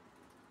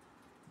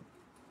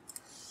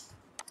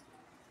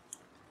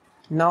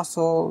 Now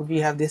so we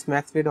have this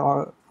max width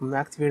of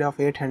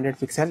 800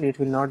 pixel. It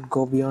will not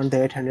go beyond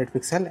the 800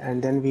 pixel,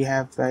 and then we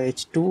have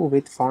h2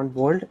 with font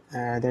bold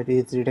that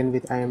is written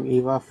with I am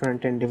Eva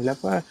front-end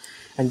developer,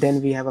 and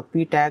then we have a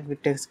p tag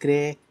with text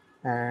gray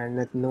and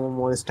with no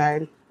more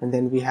style, and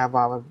then we have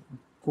our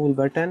cool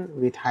button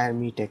with hire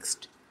me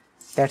text.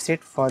 That's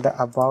it for the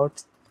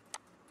about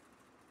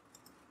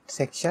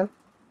section.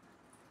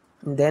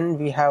 Then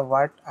we have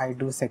what I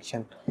do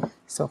section.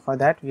 So for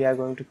that we are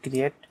going to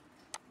create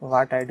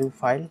what I do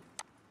file,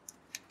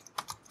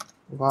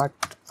 what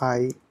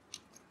I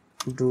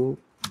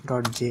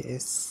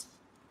do.js.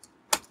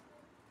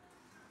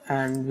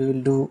 and we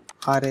will do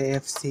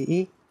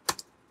RAFCE,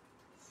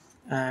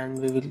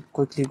 and we will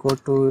quickly go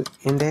to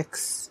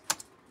index,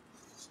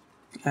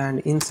 and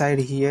inside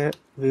here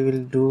we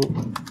will do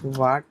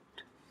what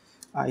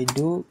I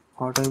do,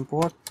 auto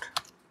import,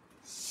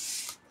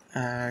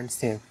 and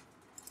save.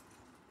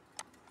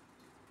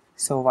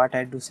 So what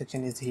I do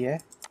section is here,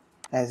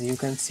 as you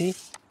can see.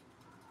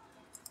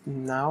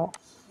 Now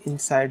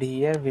inside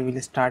here we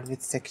will start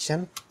with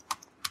section,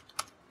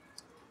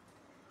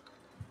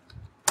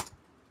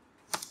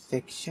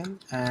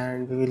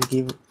 and we will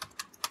give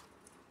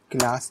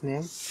class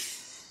name,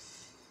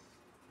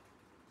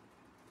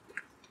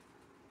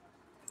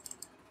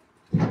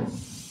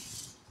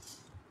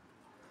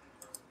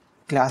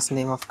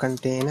 of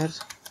container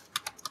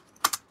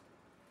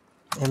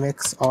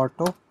mx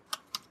auto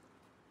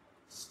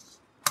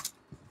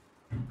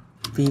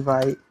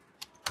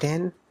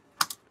py10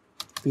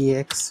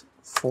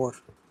 px4.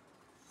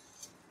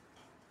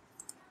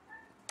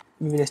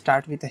 We will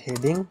start with a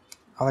heading,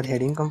 our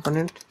heading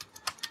component.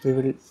 We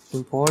will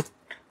import,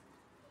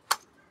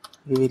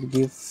 we will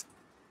give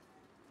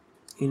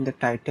in the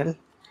title,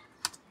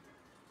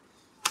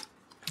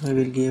 we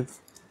will give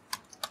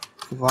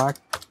what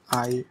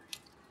I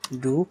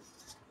do,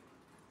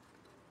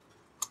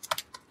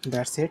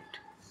 that's it,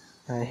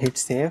 and hit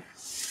save.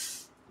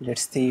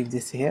 Let's see if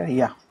this here,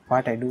 yeah,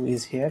 what I do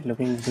is here,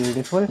 looking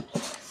beautiful.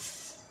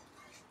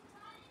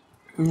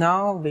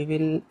 Now we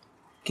will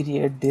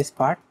create this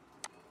part,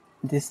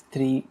 this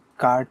 3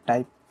 card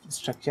type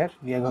structure.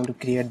 We are going to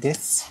create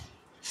this.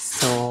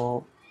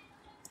 So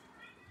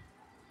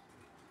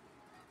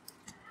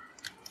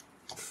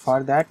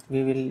for that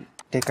we will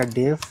take a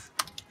div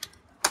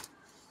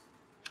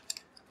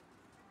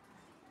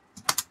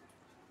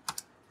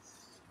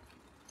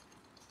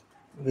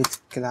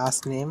with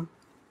class name,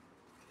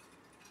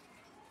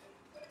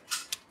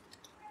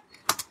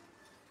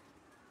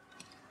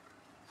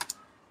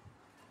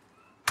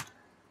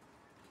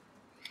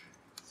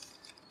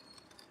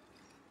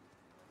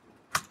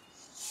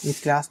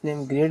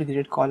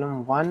 grid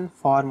column 1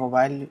 for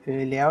mobile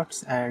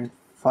layouts, and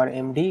for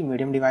MD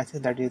medium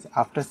devices, that is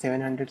after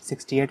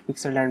 768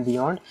 pixel and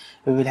beyond,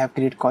 we will have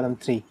grid column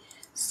 3.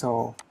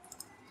 So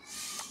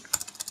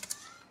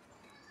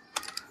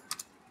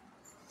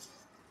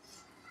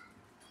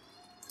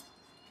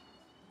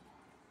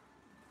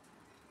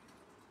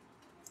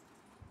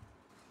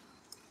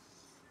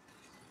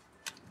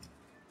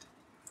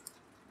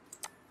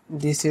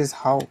this is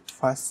how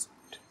first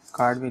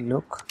card will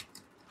look.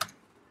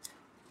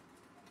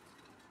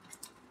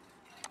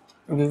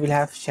 We will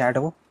have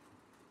shadow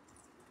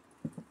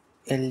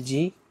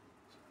LG,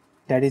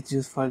 that is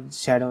used for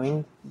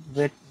shadowing.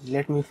 But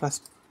let me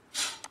first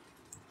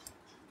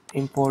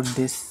import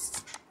this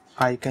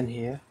icon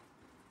here.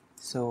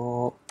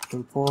 So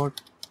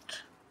import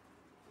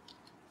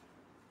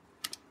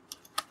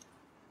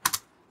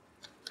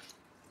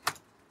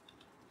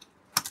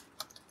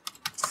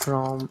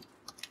from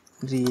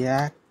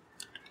React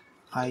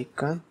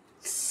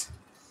icons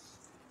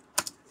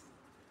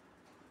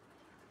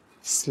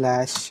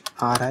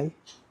 /ri.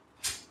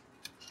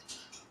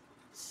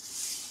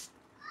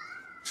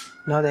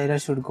 Now the error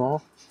should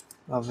go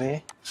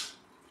away.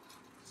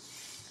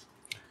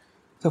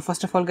 So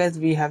first of all guys,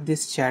 we have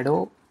this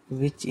shadow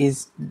which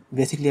is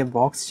basically a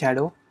box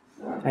shadow,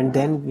 and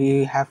then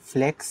we have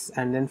flex,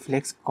 and then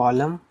flex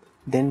column,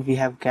 then we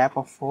have gap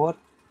of 4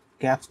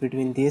 gaps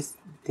between this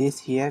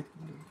here,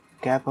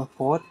 gap of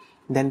 4,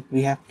 then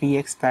we have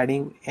px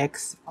padding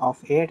x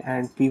of 8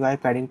 and py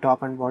padding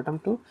top and bottom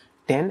to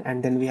 10,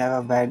 and then we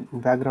have a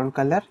background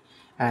color,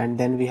 and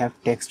then we have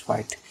text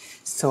white.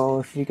 So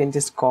if we can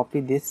just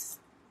copy this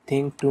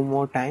thing 2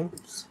 more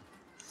times,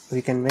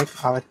 we can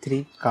make our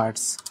 3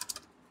 cards.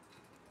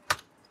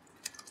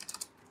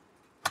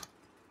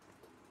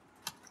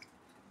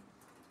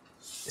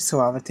 So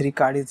our 3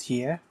 card is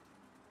here.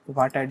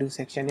 What I do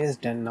section is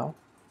done now.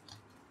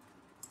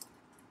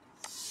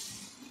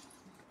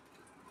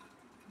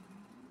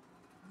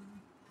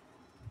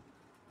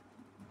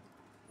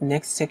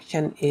 Next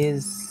section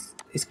is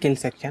skill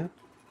section,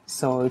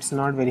 so it's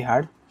not very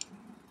hard.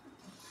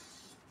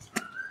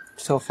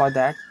 So for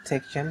that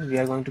section we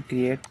are going to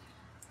create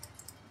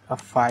a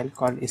file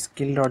called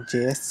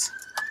skills.js,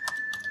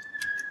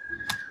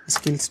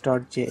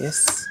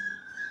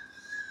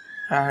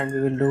 and we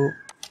will do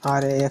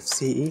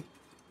RAFCE,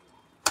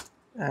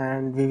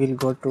 and we will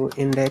go to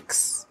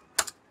index,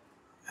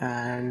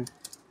 and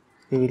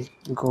we will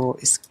go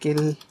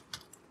skill,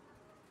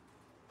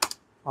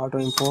 auto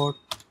import,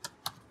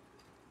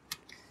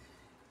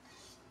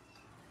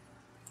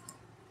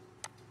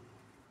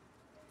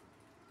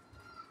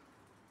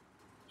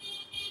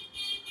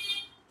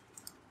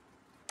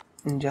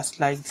 just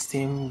like the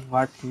same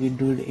what we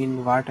did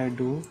in what I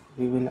do,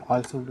 we will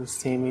also do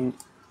same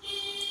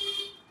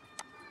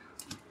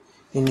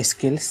in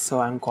skills. So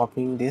I'm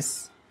copying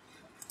this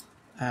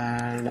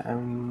and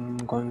I'm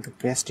going to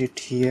paste it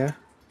here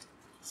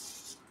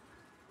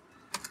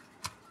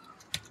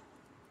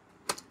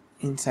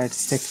inside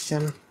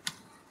section,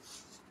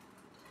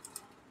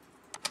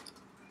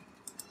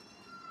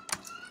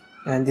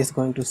 and this is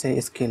going to say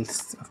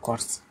skills, of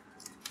course.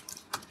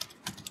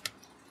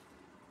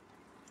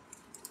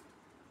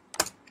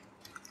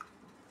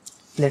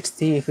 Let's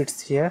see if it's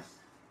here.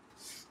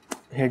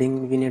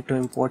 Heading, we need to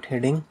import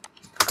heading.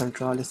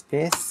 Control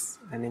space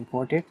and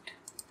import it.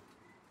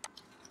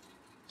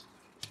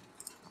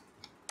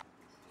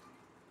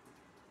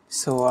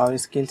 So our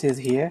skills is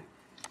here.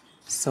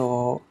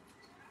 So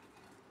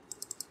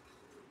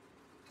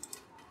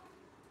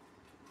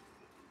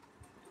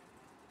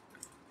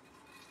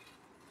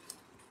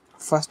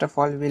first of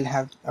all, we'll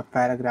have a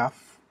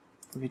paragraph,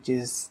 which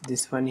is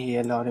this one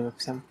here, lorem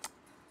ipsum.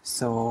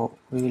 So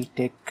we will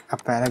take a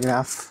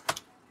paragraph,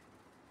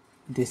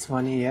 this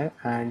one here,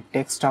 and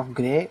text of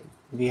gray.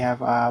 We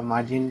have a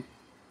margin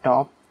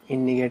top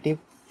in negative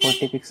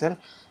 40 pixel,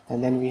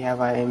 and then we have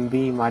a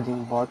MB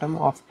margin bottom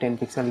of 10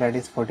 pixel, that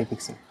is 40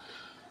 pixel.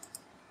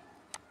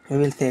 We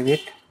will save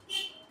it,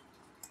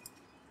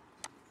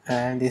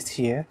 and this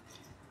here.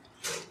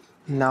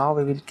 Now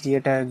we will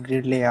create a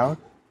grid layout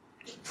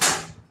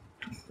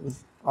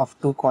of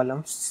 2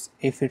 columns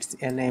if it's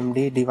an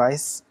MD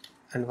device,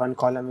 and 1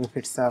 column if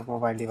it's a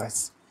mobile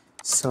device.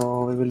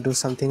 So we will do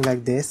something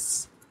like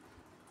this.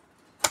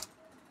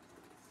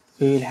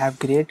 We will have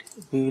grid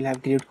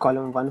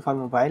column 1 for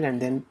mobile,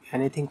 and then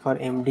anything for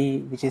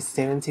MD which is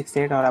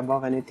 768 or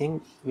above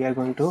anything, we are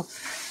going to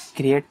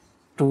create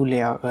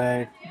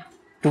 2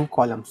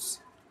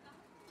 columns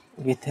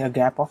with a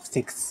gap of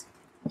 6.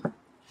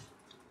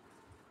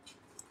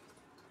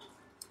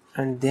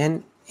 And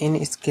then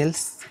in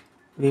skills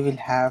we will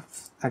have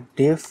a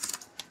div,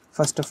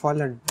 first of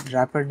all a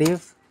wrapper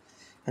div,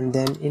 and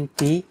then in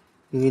P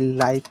we will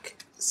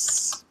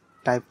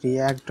type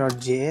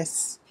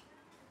react.js,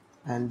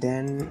 and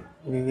then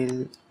we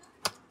will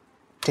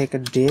take a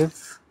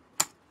div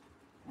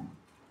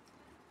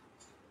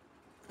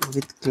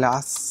with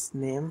class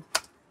name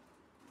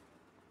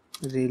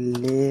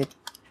relative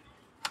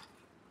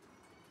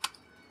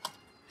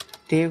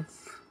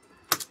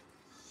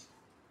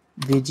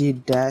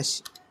bg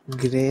dash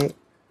gray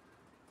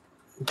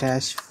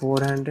dash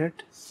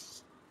 400,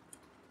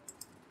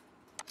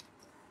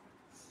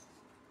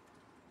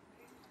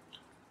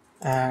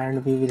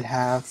 and we will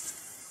have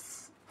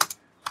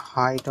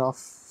height of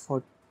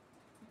 4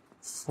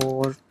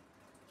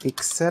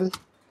 pixel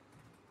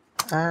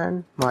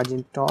and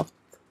margin top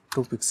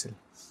 2 pixel.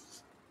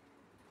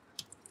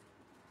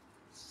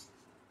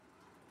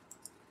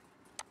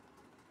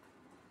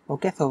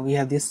 Okay, so we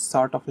have this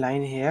sort of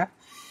line here,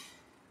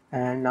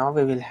 and now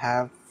we will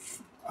have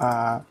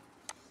a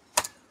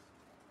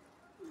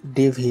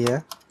div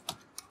here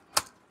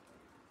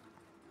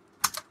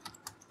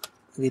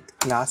with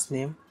class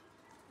name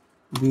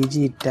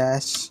bg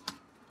dash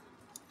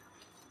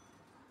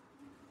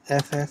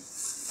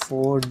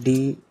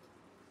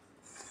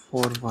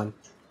ff4d41.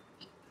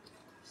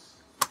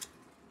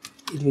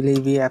 it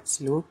will be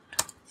absolute,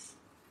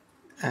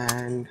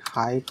 and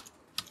height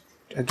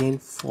again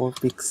 4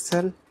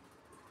 pixel,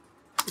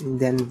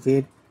 then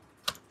width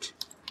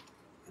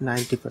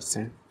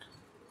 90%.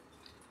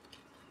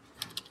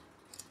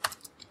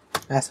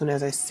 As soon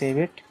as I save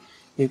it,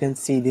 you can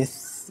see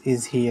this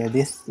is here.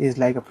 This is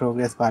like a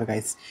progress bar,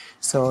 guys.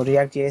 So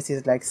React.js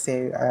is like,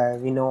 say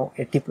we know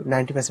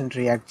 90%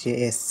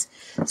 React.js.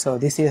 So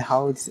this is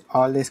how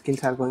all the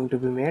skills are going to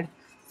be made.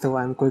 So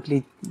I'm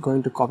quickly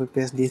going to copy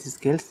paste these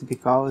skills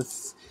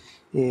because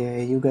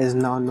you guys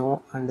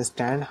now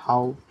understand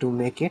how to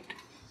make it.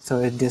 So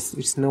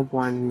it's no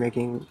point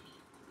making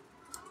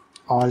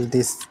all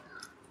this.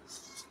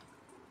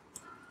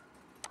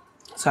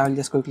 So I'll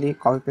just quickly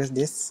copy paste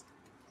this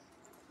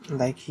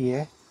like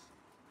here,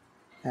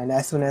 and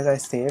as soon as I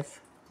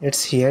save,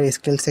 it's here.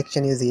 Skill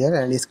section is here,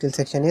 and skill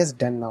section is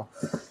done now.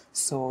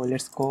 So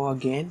let's go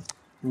again.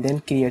 Then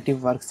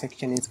creative work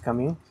section is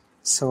coming,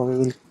 so we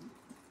will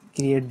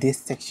create this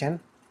section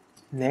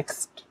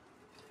next.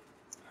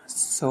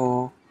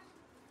 So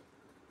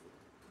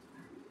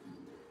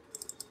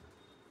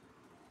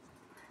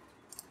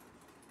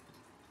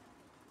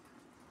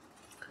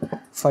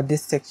for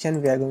this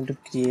section we are going to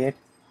create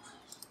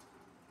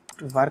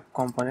work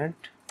component.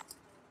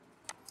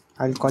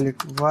 I'll call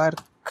it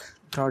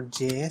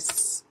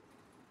work.js,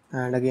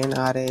 and again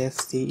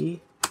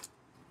RAFCE.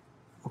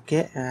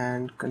 Okay,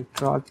 and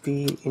control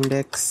P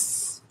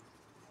index.js,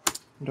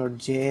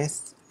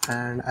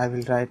 and I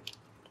will write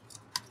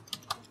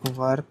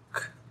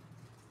work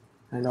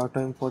and auto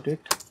import it,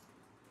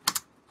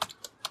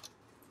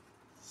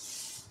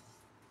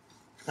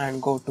 and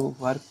go to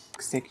work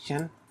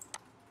section,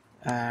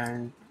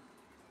 and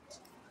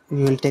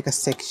we will take a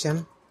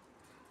section,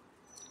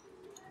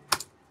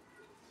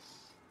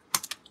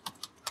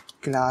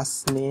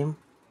 class name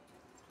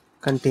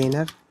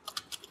container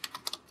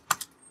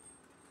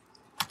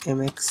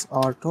mx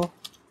auto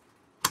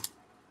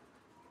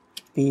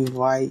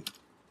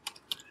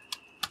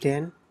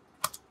py10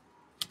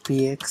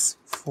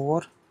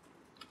 px4.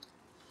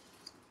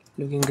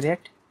 Looking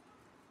great.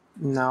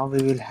 Now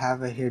we will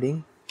have a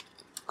heading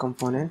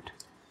component,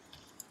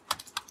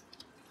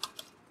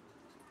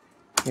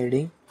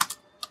 heading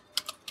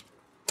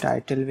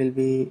title will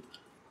be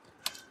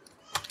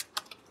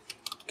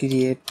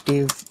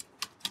creative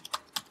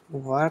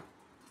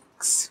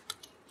works.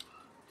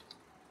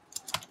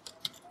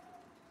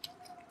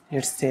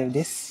 Let's save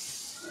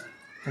this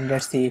and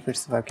let's see if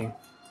it's working.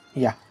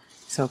 Yeah,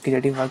 so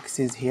creative works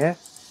is here.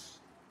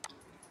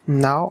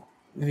 Now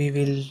we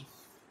will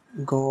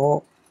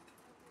go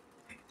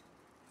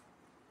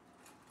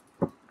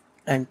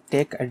and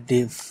take a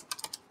div.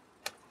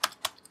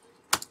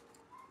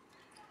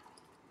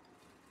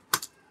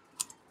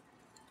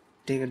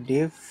 Take a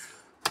div,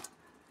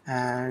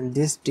 and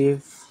this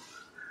div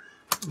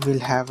will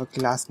have a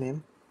class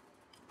name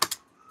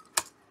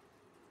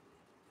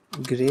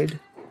grid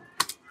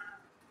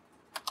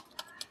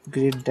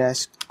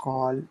dash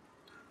col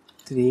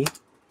 3.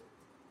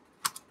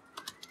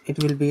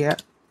 It will be a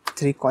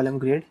 3-column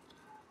grid,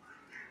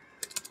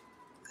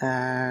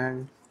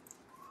 and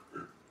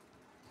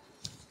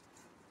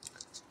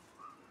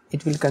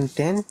it will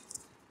contain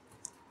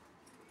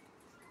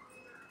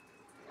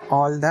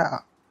all the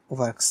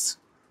works.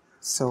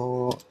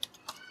 So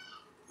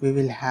we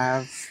will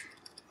have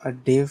a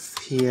div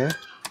here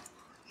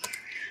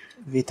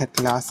with a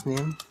class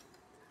name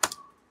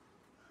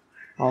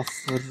of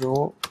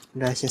row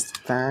dash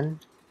span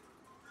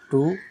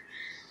 2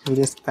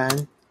 will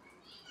span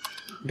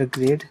the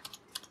grid.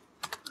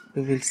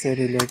 We will say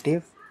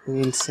relative,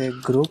 we will say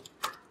group,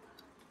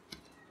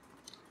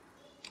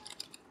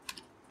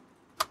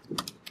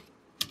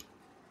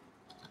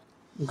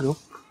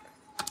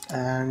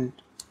 and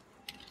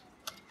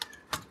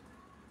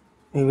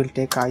we will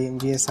take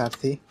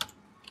imgsrc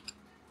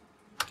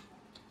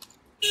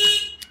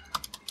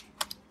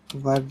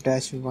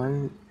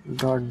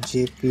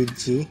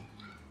work-1.jpg.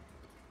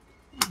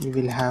 we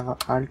will have a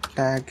alt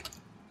tag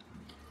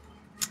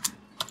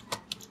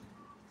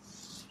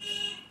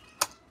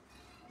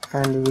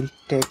and we will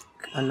take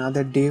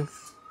another div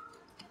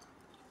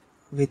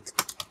with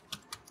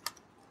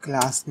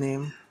class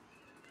name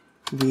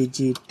bg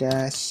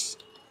dash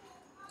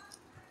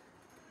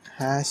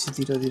hash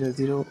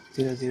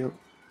 00000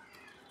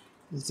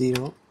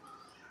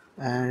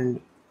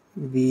 and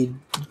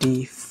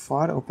vd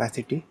for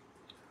opacity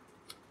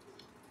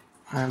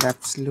and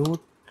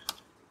absolute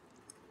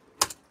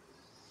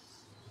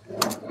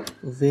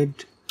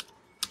width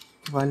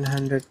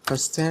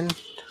 100%,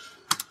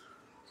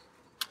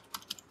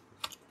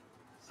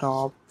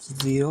 top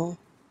 0,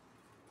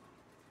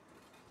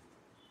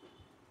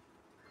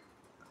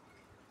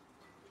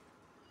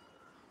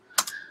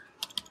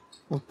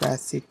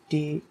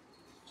 opacity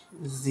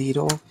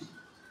 0,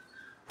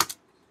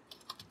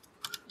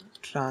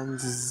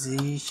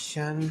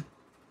 transition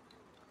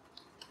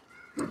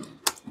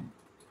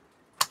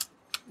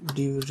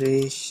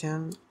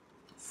duration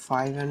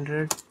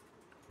 500,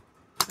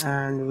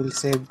 and we'll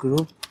say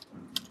group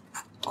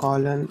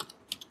colon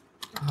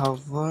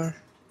hover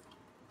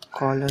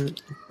colon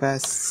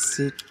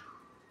opacity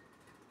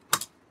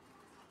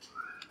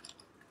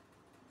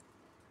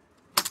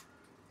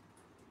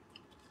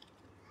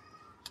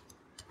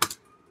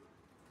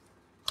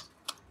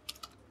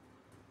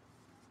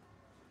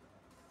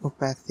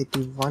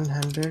opacity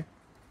 100.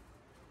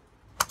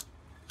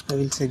 I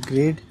will say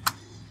grid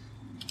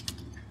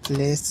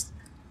place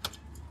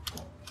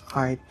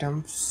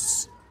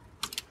items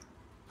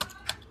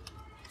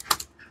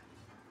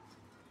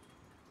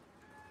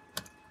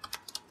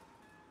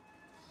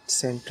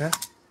center,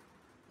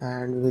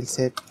 and we will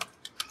set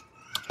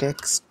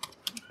text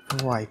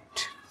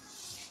white.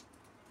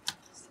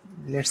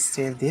 Let's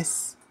save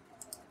this,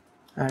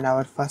 and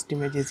our first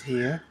image is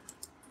here,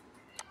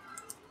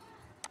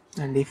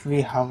 and if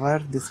we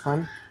hover this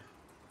one,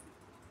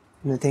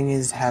 nothing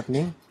is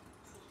happening.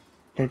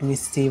 Let me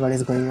see what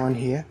is going on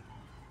here.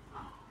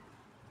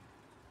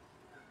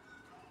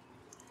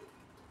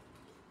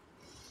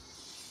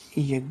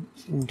 Yeah,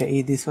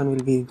 this one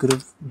will be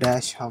group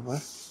dash hover.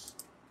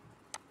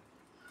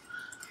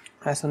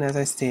 As soon as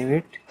I save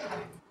it,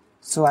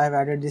 so I've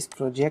added this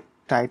project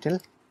title,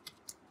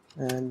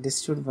 and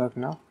this should work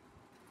now.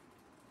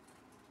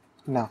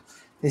 Now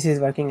this is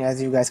working,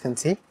 as you guys can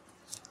see.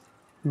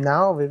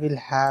 Now we will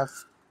have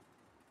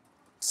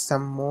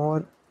some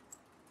more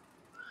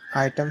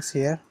items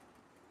here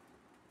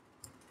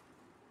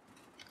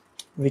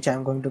which I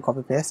am going to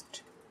copy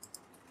paste.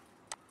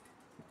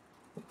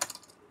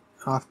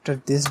 After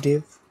this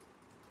div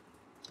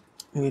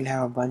we will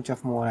have a bunch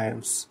of more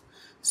items.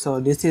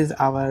 So this is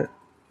our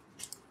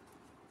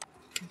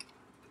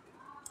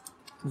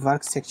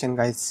work section,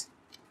 guys.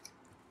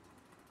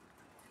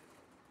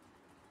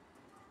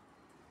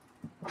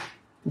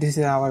 This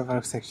is our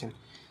work section.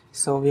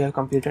 So we have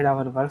completed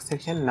our work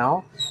section.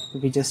 Now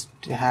we just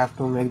have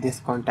to make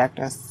this contact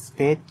us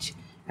page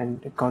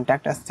and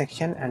contact us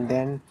section, and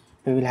then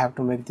we will have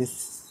to make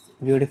this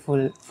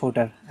beautiful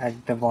footer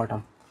at the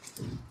bottom.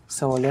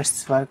 So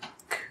let's work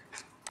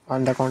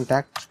on the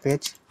contact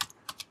page,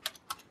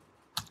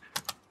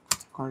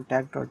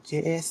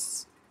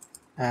 contact.js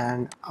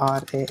and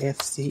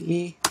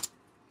RAFCE,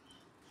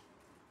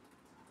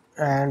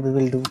 and we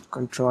will do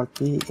control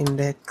P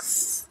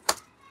index,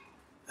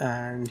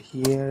 and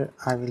here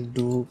I will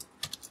do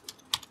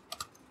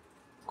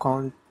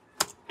contact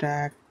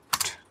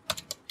contact,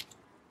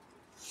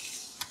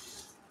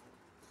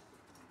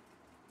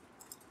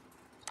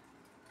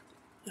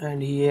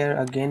 and here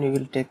again we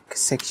will take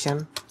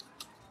section.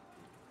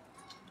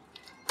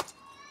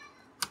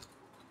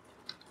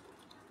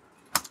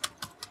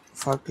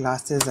 For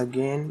classes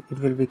again it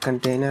will be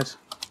container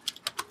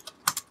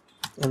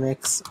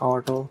mx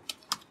auto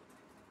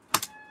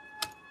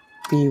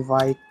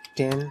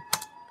py10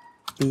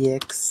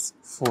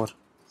 px4.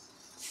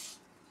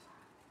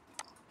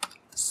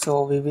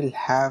 So we will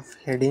have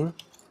heading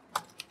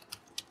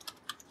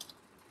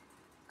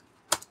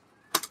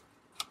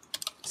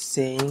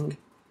saying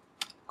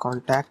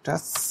contact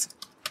us,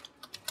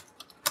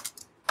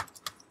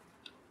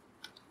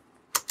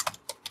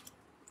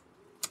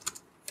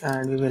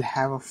 and we will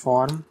have a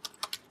form.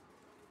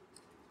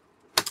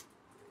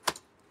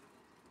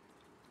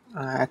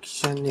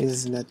 Action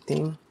is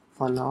nothing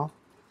for now,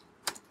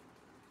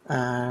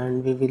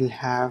 and we will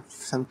have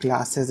some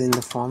classes in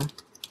the form.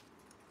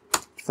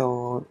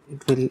 So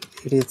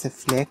it is a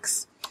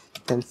flex,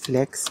 then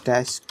flex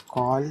dash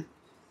call,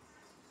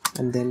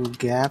 and then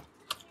gap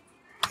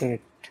 8.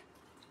 It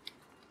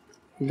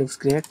looks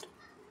great.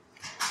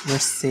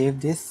 Let's save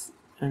this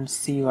and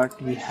see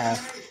what we have.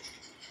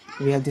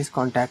 We have this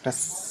contact us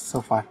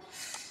so far.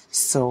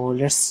 So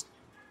let's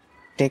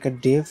take a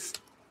div,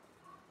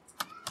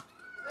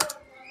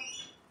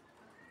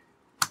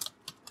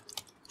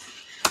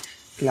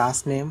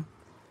 class name,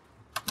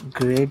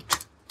 grid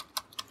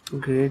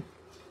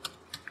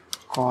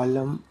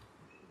column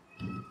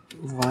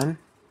 1,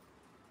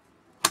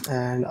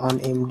 and on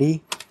MD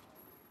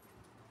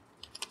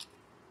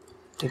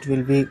it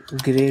will be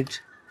grid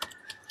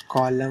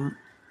column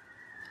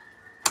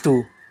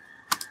 2,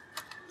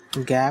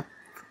 gap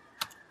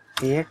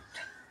 8,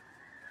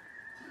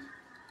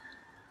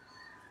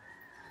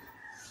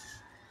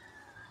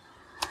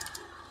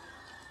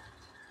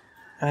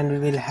 and we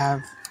will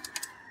have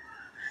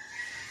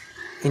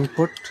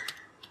input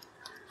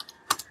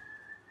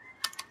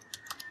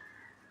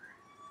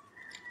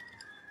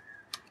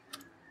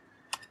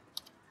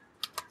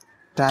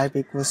type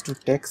equals to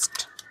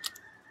text,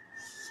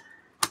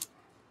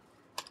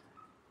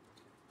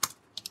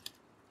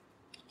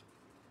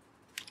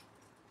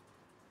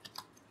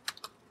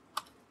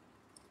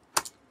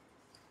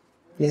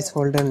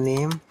 placeholder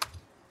name,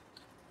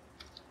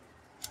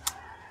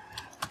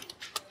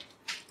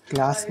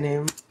 class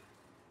name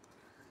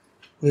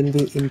will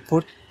be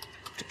input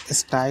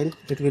style.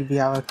 It will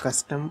be our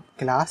custom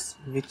class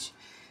which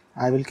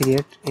I will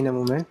create in a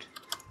moment,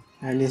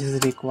 and this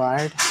is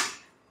required,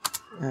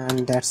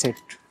 and that's it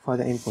for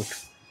the input.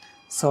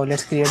 So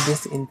let's create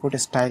this input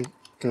style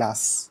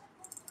class.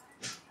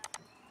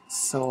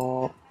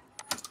 So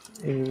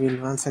we will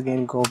once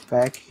again go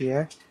back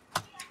here.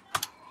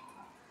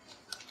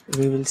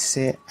 We will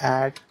say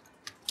add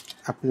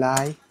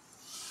apply,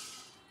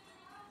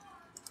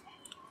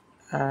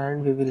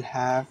 and we will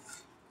have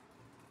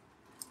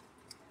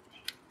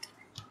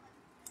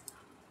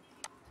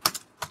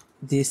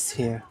this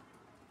here,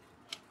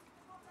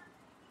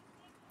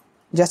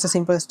 just a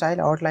simple style,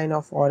 outline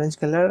of orange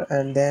color,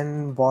 and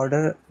then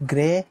border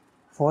gray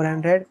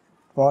 400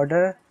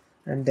 border,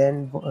 and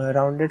then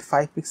rounded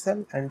 5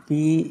 pixel, and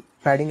p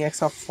padding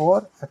x of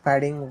 4,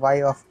 padding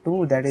y of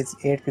 2, that is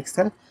 8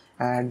 pixel,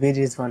 and width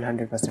is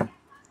 100%.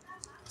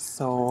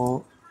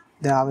 So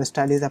our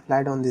style is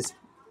applied on this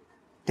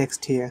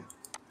text here.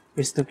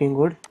 It's looking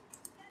good.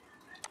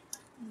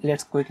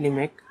 Let's quickly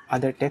make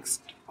other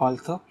text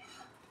also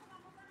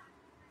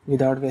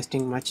without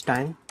wasting much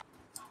time.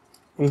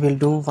 We will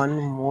do one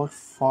more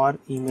for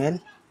email.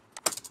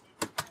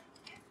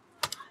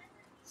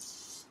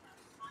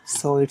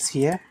 So it's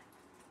here,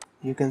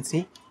 you can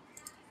see.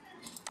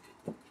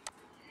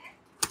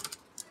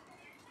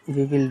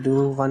 We will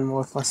do one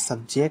more for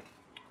subject.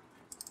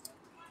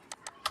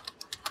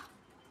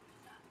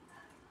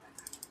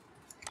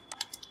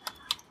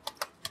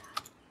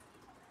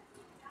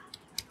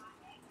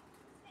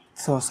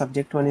 So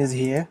subject one is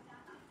here,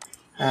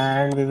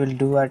 and we will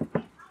do a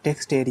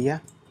text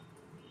area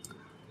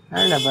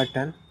and a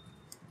button.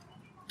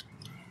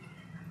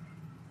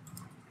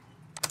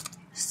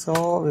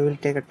 So we will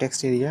take a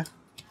text area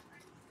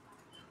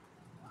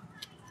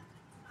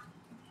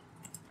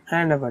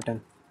and a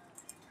button,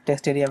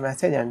 text area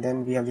message, and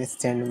then we have this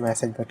send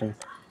message button.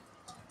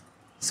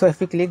 So if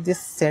we click this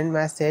send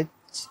message,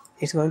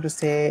 it's going to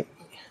say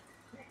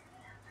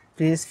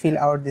please fill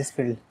out this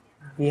field.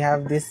 We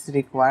have this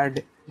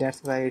required,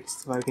 that's why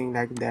it's working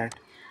like that.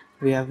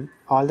 We have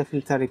all the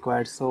fields are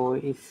required, so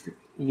if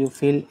you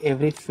fill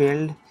every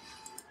field,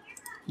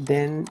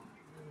 then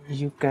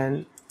you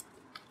can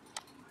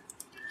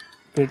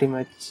pretty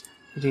much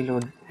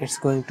reload. It's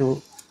going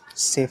to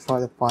say for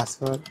the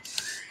password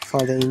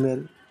for the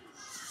email,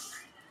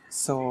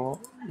 so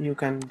you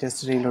can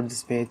just reload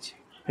this page.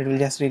 It will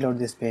just reload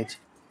this page.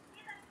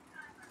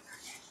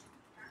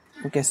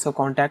 Okay, so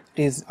contact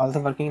is also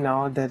working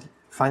now. The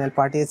final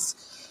part is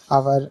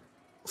our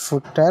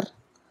footer.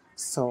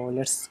 So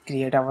let's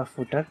create our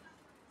footer.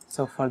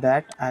 So for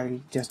that I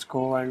will just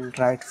go and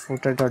write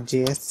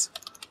footer.js.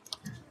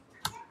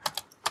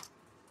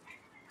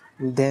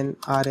 then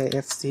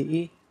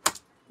RAFCE,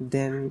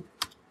 then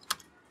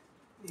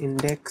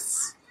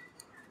index,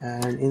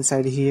 and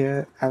inside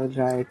here I will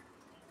write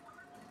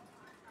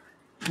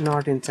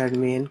not inside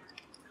main,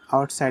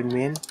 outside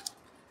main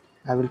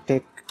I will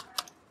take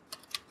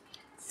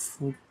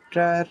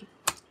footer,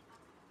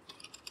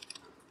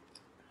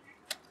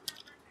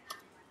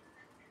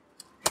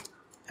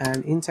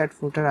 and inside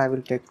footer I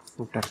will take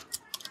footer.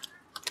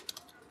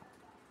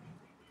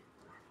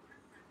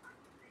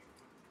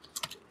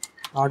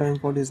 Auto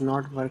import is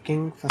not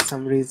working for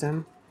some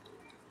reason,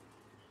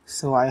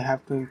 so I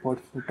have to import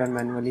footer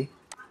manually.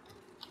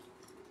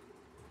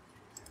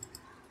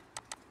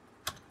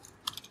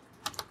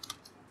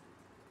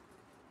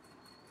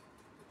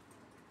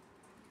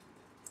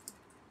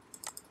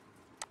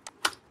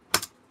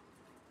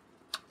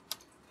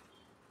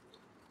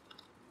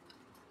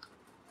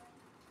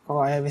 Oh,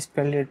 I have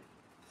spelled it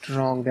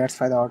wrong, that's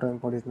why the auto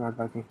import is not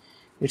working.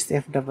 It's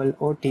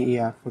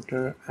FOOTER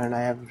footer, and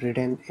I have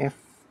written FOTTER.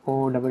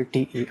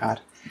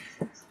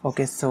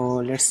 Okay, so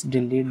let's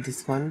delete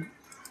this one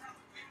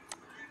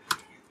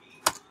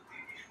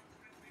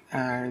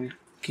and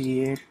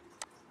create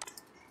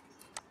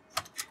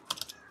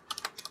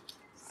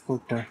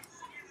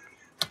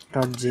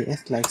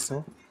footer.js like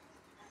so.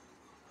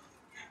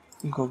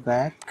 Go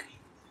back,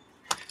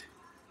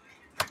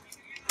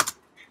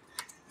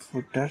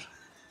 footer,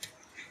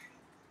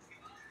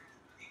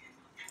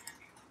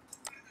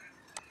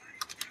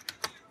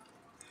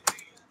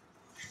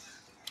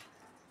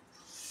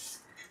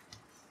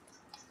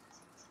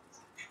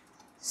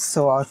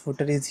 so our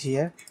footer is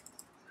here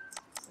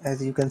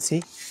as you can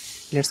see.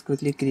 Let's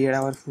quickly create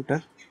our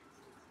footer.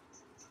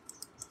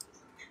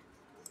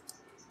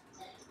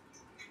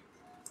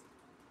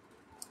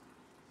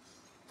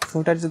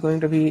 Footer is going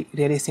to be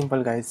really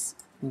simple guys,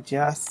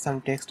 just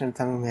some text and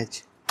some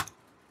image.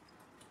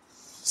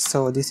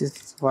 So this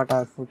is what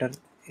our footer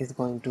is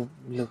going to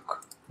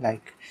look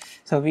like.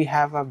 So we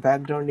have a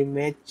background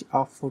image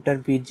of footer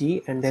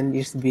BG, and then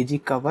its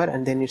BG cover,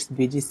 and then its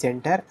BG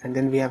center, and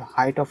then we have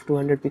height of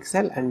 200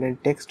 pixel, and then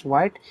text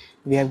white.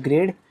 We have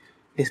grid,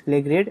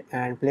 display grid,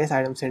 and place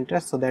item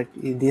center, so that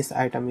this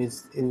item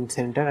is in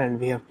center, and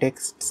we have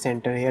text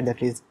center here,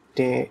 that is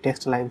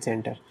text line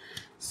center.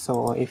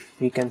 So if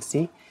we can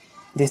see,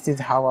 this is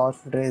how our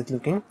footer is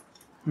looking.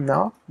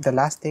 Now the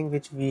last thing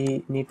which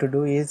we need to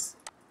do is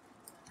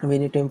we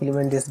need to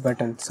implement this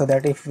button, so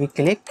that if we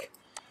click,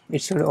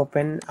 it should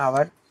open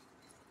our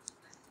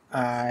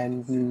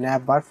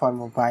nav bar for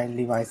mobile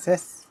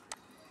devices.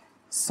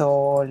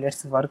 So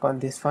let's work on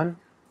this one.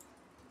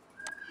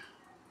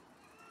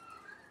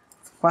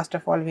 First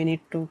of all, we need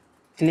to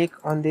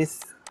click on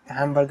this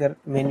hamburger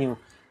menu,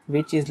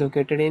 which is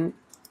located in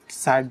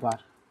sidebar.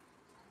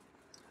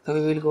 So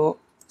we will go,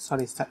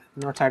 sorry,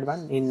 not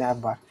sidebar, in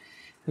nav bar.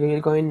 We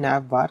will go in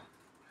nav bar,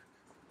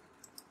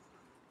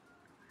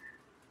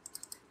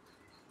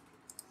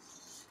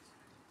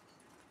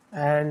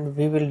 and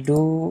we will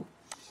do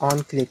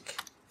on click.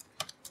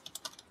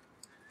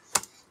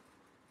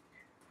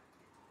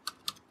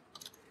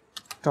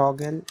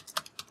 Toggle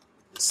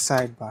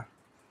sidebar.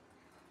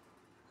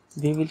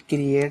 We will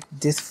create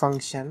this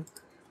function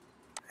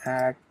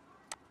at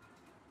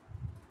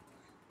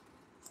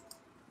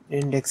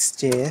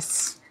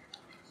Next.js.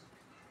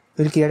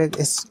 We'll create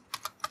a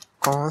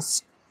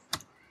const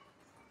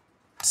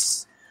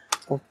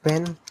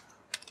open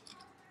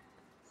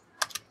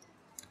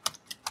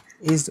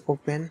is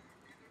open,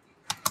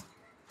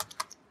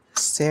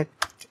 set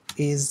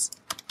is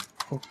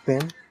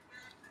open.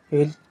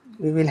 We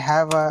will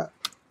have a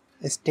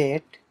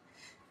state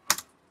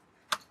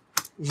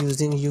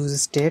using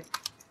use state,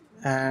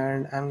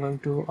 and I'm going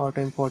to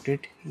auto import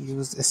it.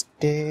 Use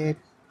state.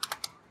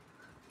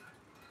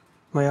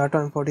 My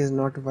auto import is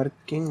not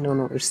working.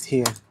 No, it's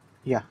here.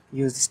 Yeah,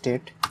 use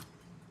state,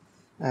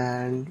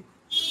 and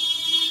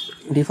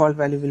default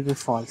value will be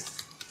false.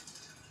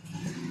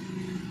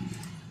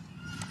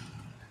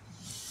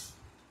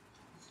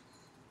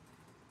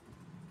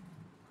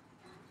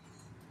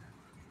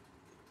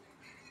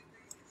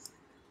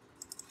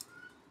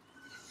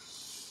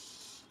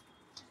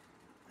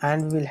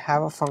 And we will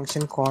have a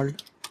function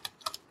called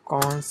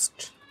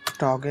const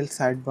toggle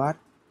sidebar,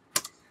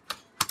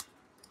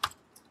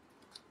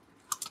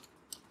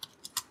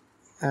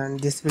 and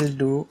this will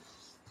do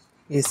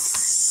is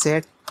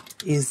set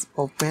is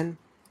open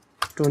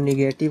to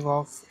negative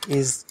of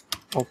is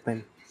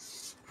open.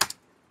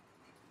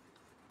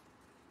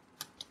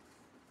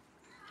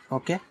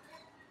 Okay,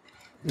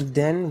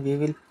 then we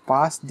will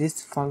pass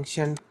this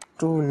function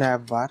to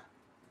navbar,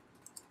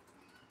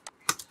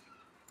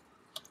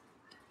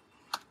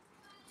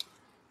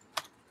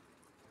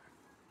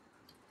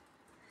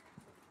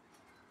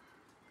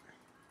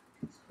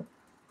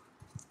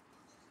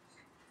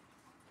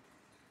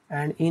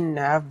 and in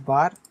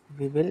navbar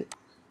we will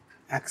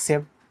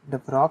accept the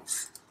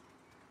props.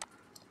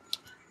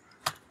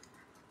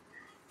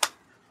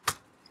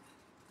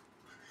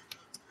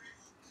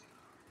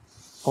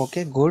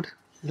 Okay, good,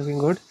 looking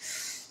good.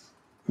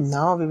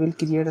 Now we will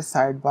create a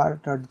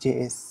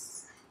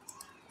sidebar.js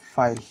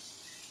file.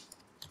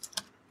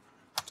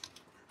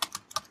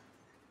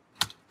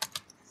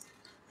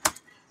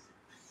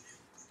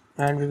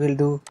 and we will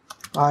do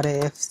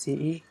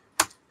RAFCE,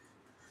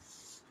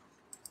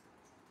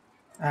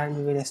 and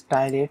we will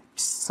style it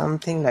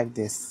something like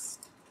this.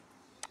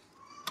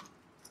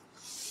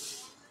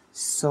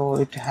 So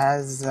it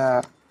has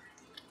a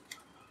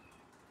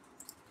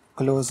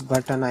close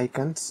button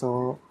icon,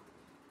 so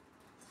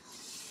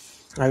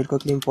I will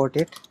quickly import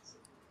it.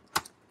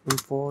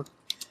 Import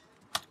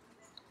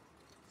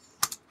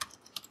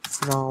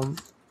from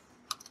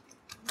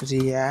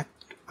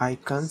React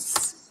icons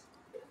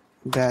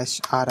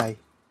 -ri.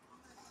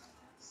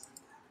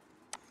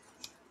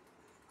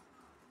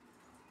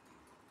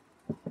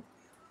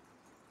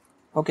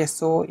 Okay,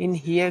 so in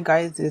here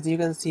guys, as you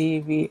can see,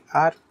 we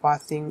are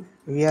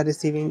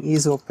receiving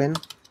is open,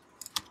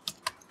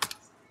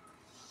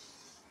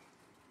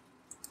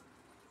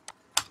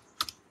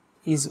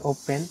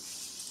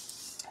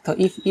 so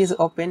if is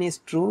open is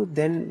true,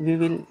 then we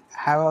will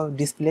have a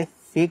display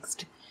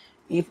fixed.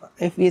 If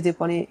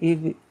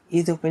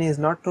is open is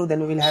not true, then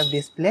we will have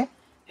display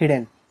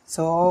hidden.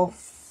 So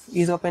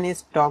is open is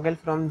toggle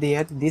from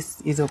there.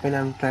 This is open,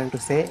 I'm trying to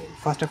say.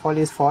 First of all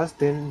is false,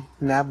 then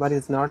navbar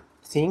is not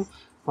seeing.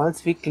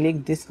 Once we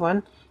click this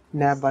one,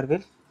 navbar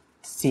will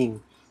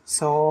seeing.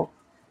 So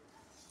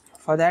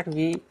for that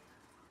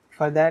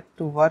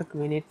to work,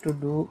 we need to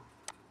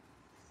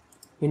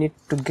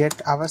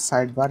get our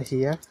sidebar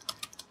here,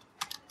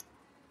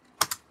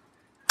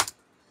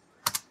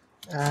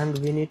 and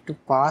we need to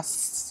pass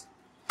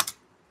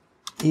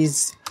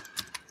is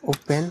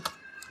open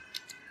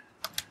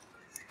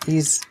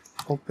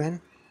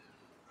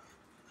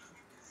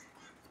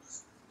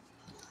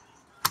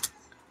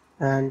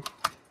and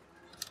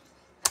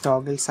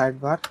toggle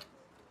sidebar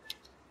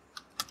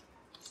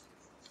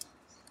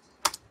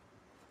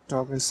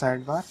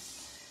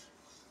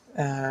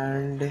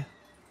and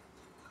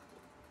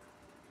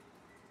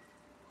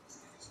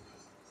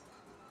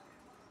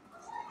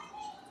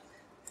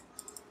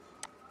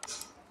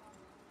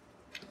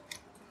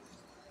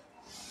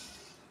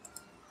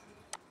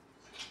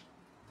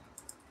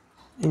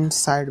in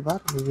sidebar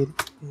we will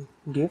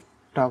give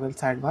toggle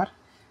sidebar,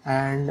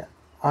 and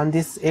on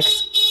this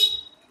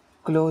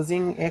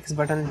closing X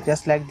button,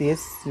 just like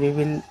this, we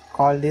will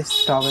call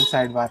this toggle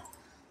sidebar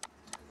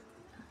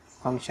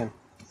function.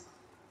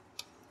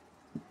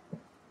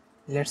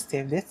 Let's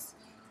save this,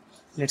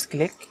 let's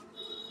click,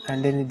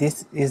 and then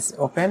this is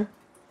open,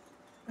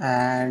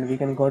 and we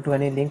can go to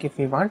any link if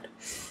we want,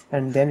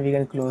 and then we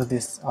can close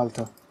this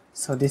also.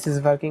 So this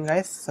is working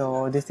guys.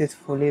 So this is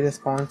fully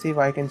responsive.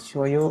 I can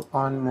show you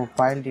on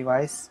mobile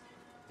device.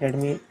 Let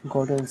me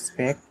go to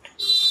inspect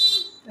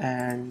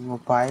and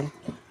mobile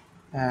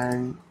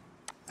and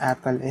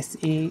Apple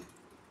SE.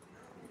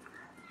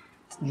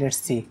 Let's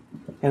see,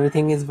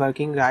 everything is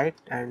working right,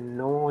 and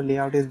no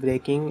layout is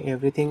breaking.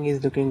 Everything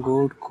is looking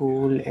good,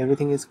 cool,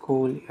 everything is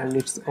cool, and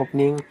it's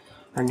opening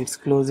and it's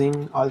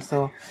closing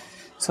also.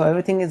 So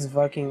everything is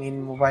working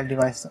in mobile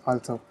device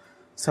also.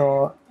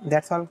 So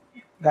that's all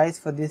guys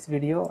for this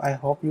video. I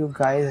hope you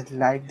guys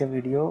like the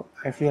video.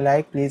 If you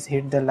like, please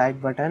hit the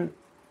like button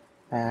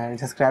and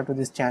subscribe to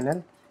this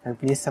channel, and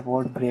please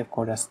support Brave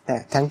Coders.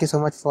 Thank you so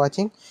much for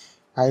watching.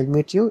 I'll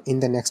meet you in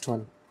the next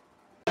one.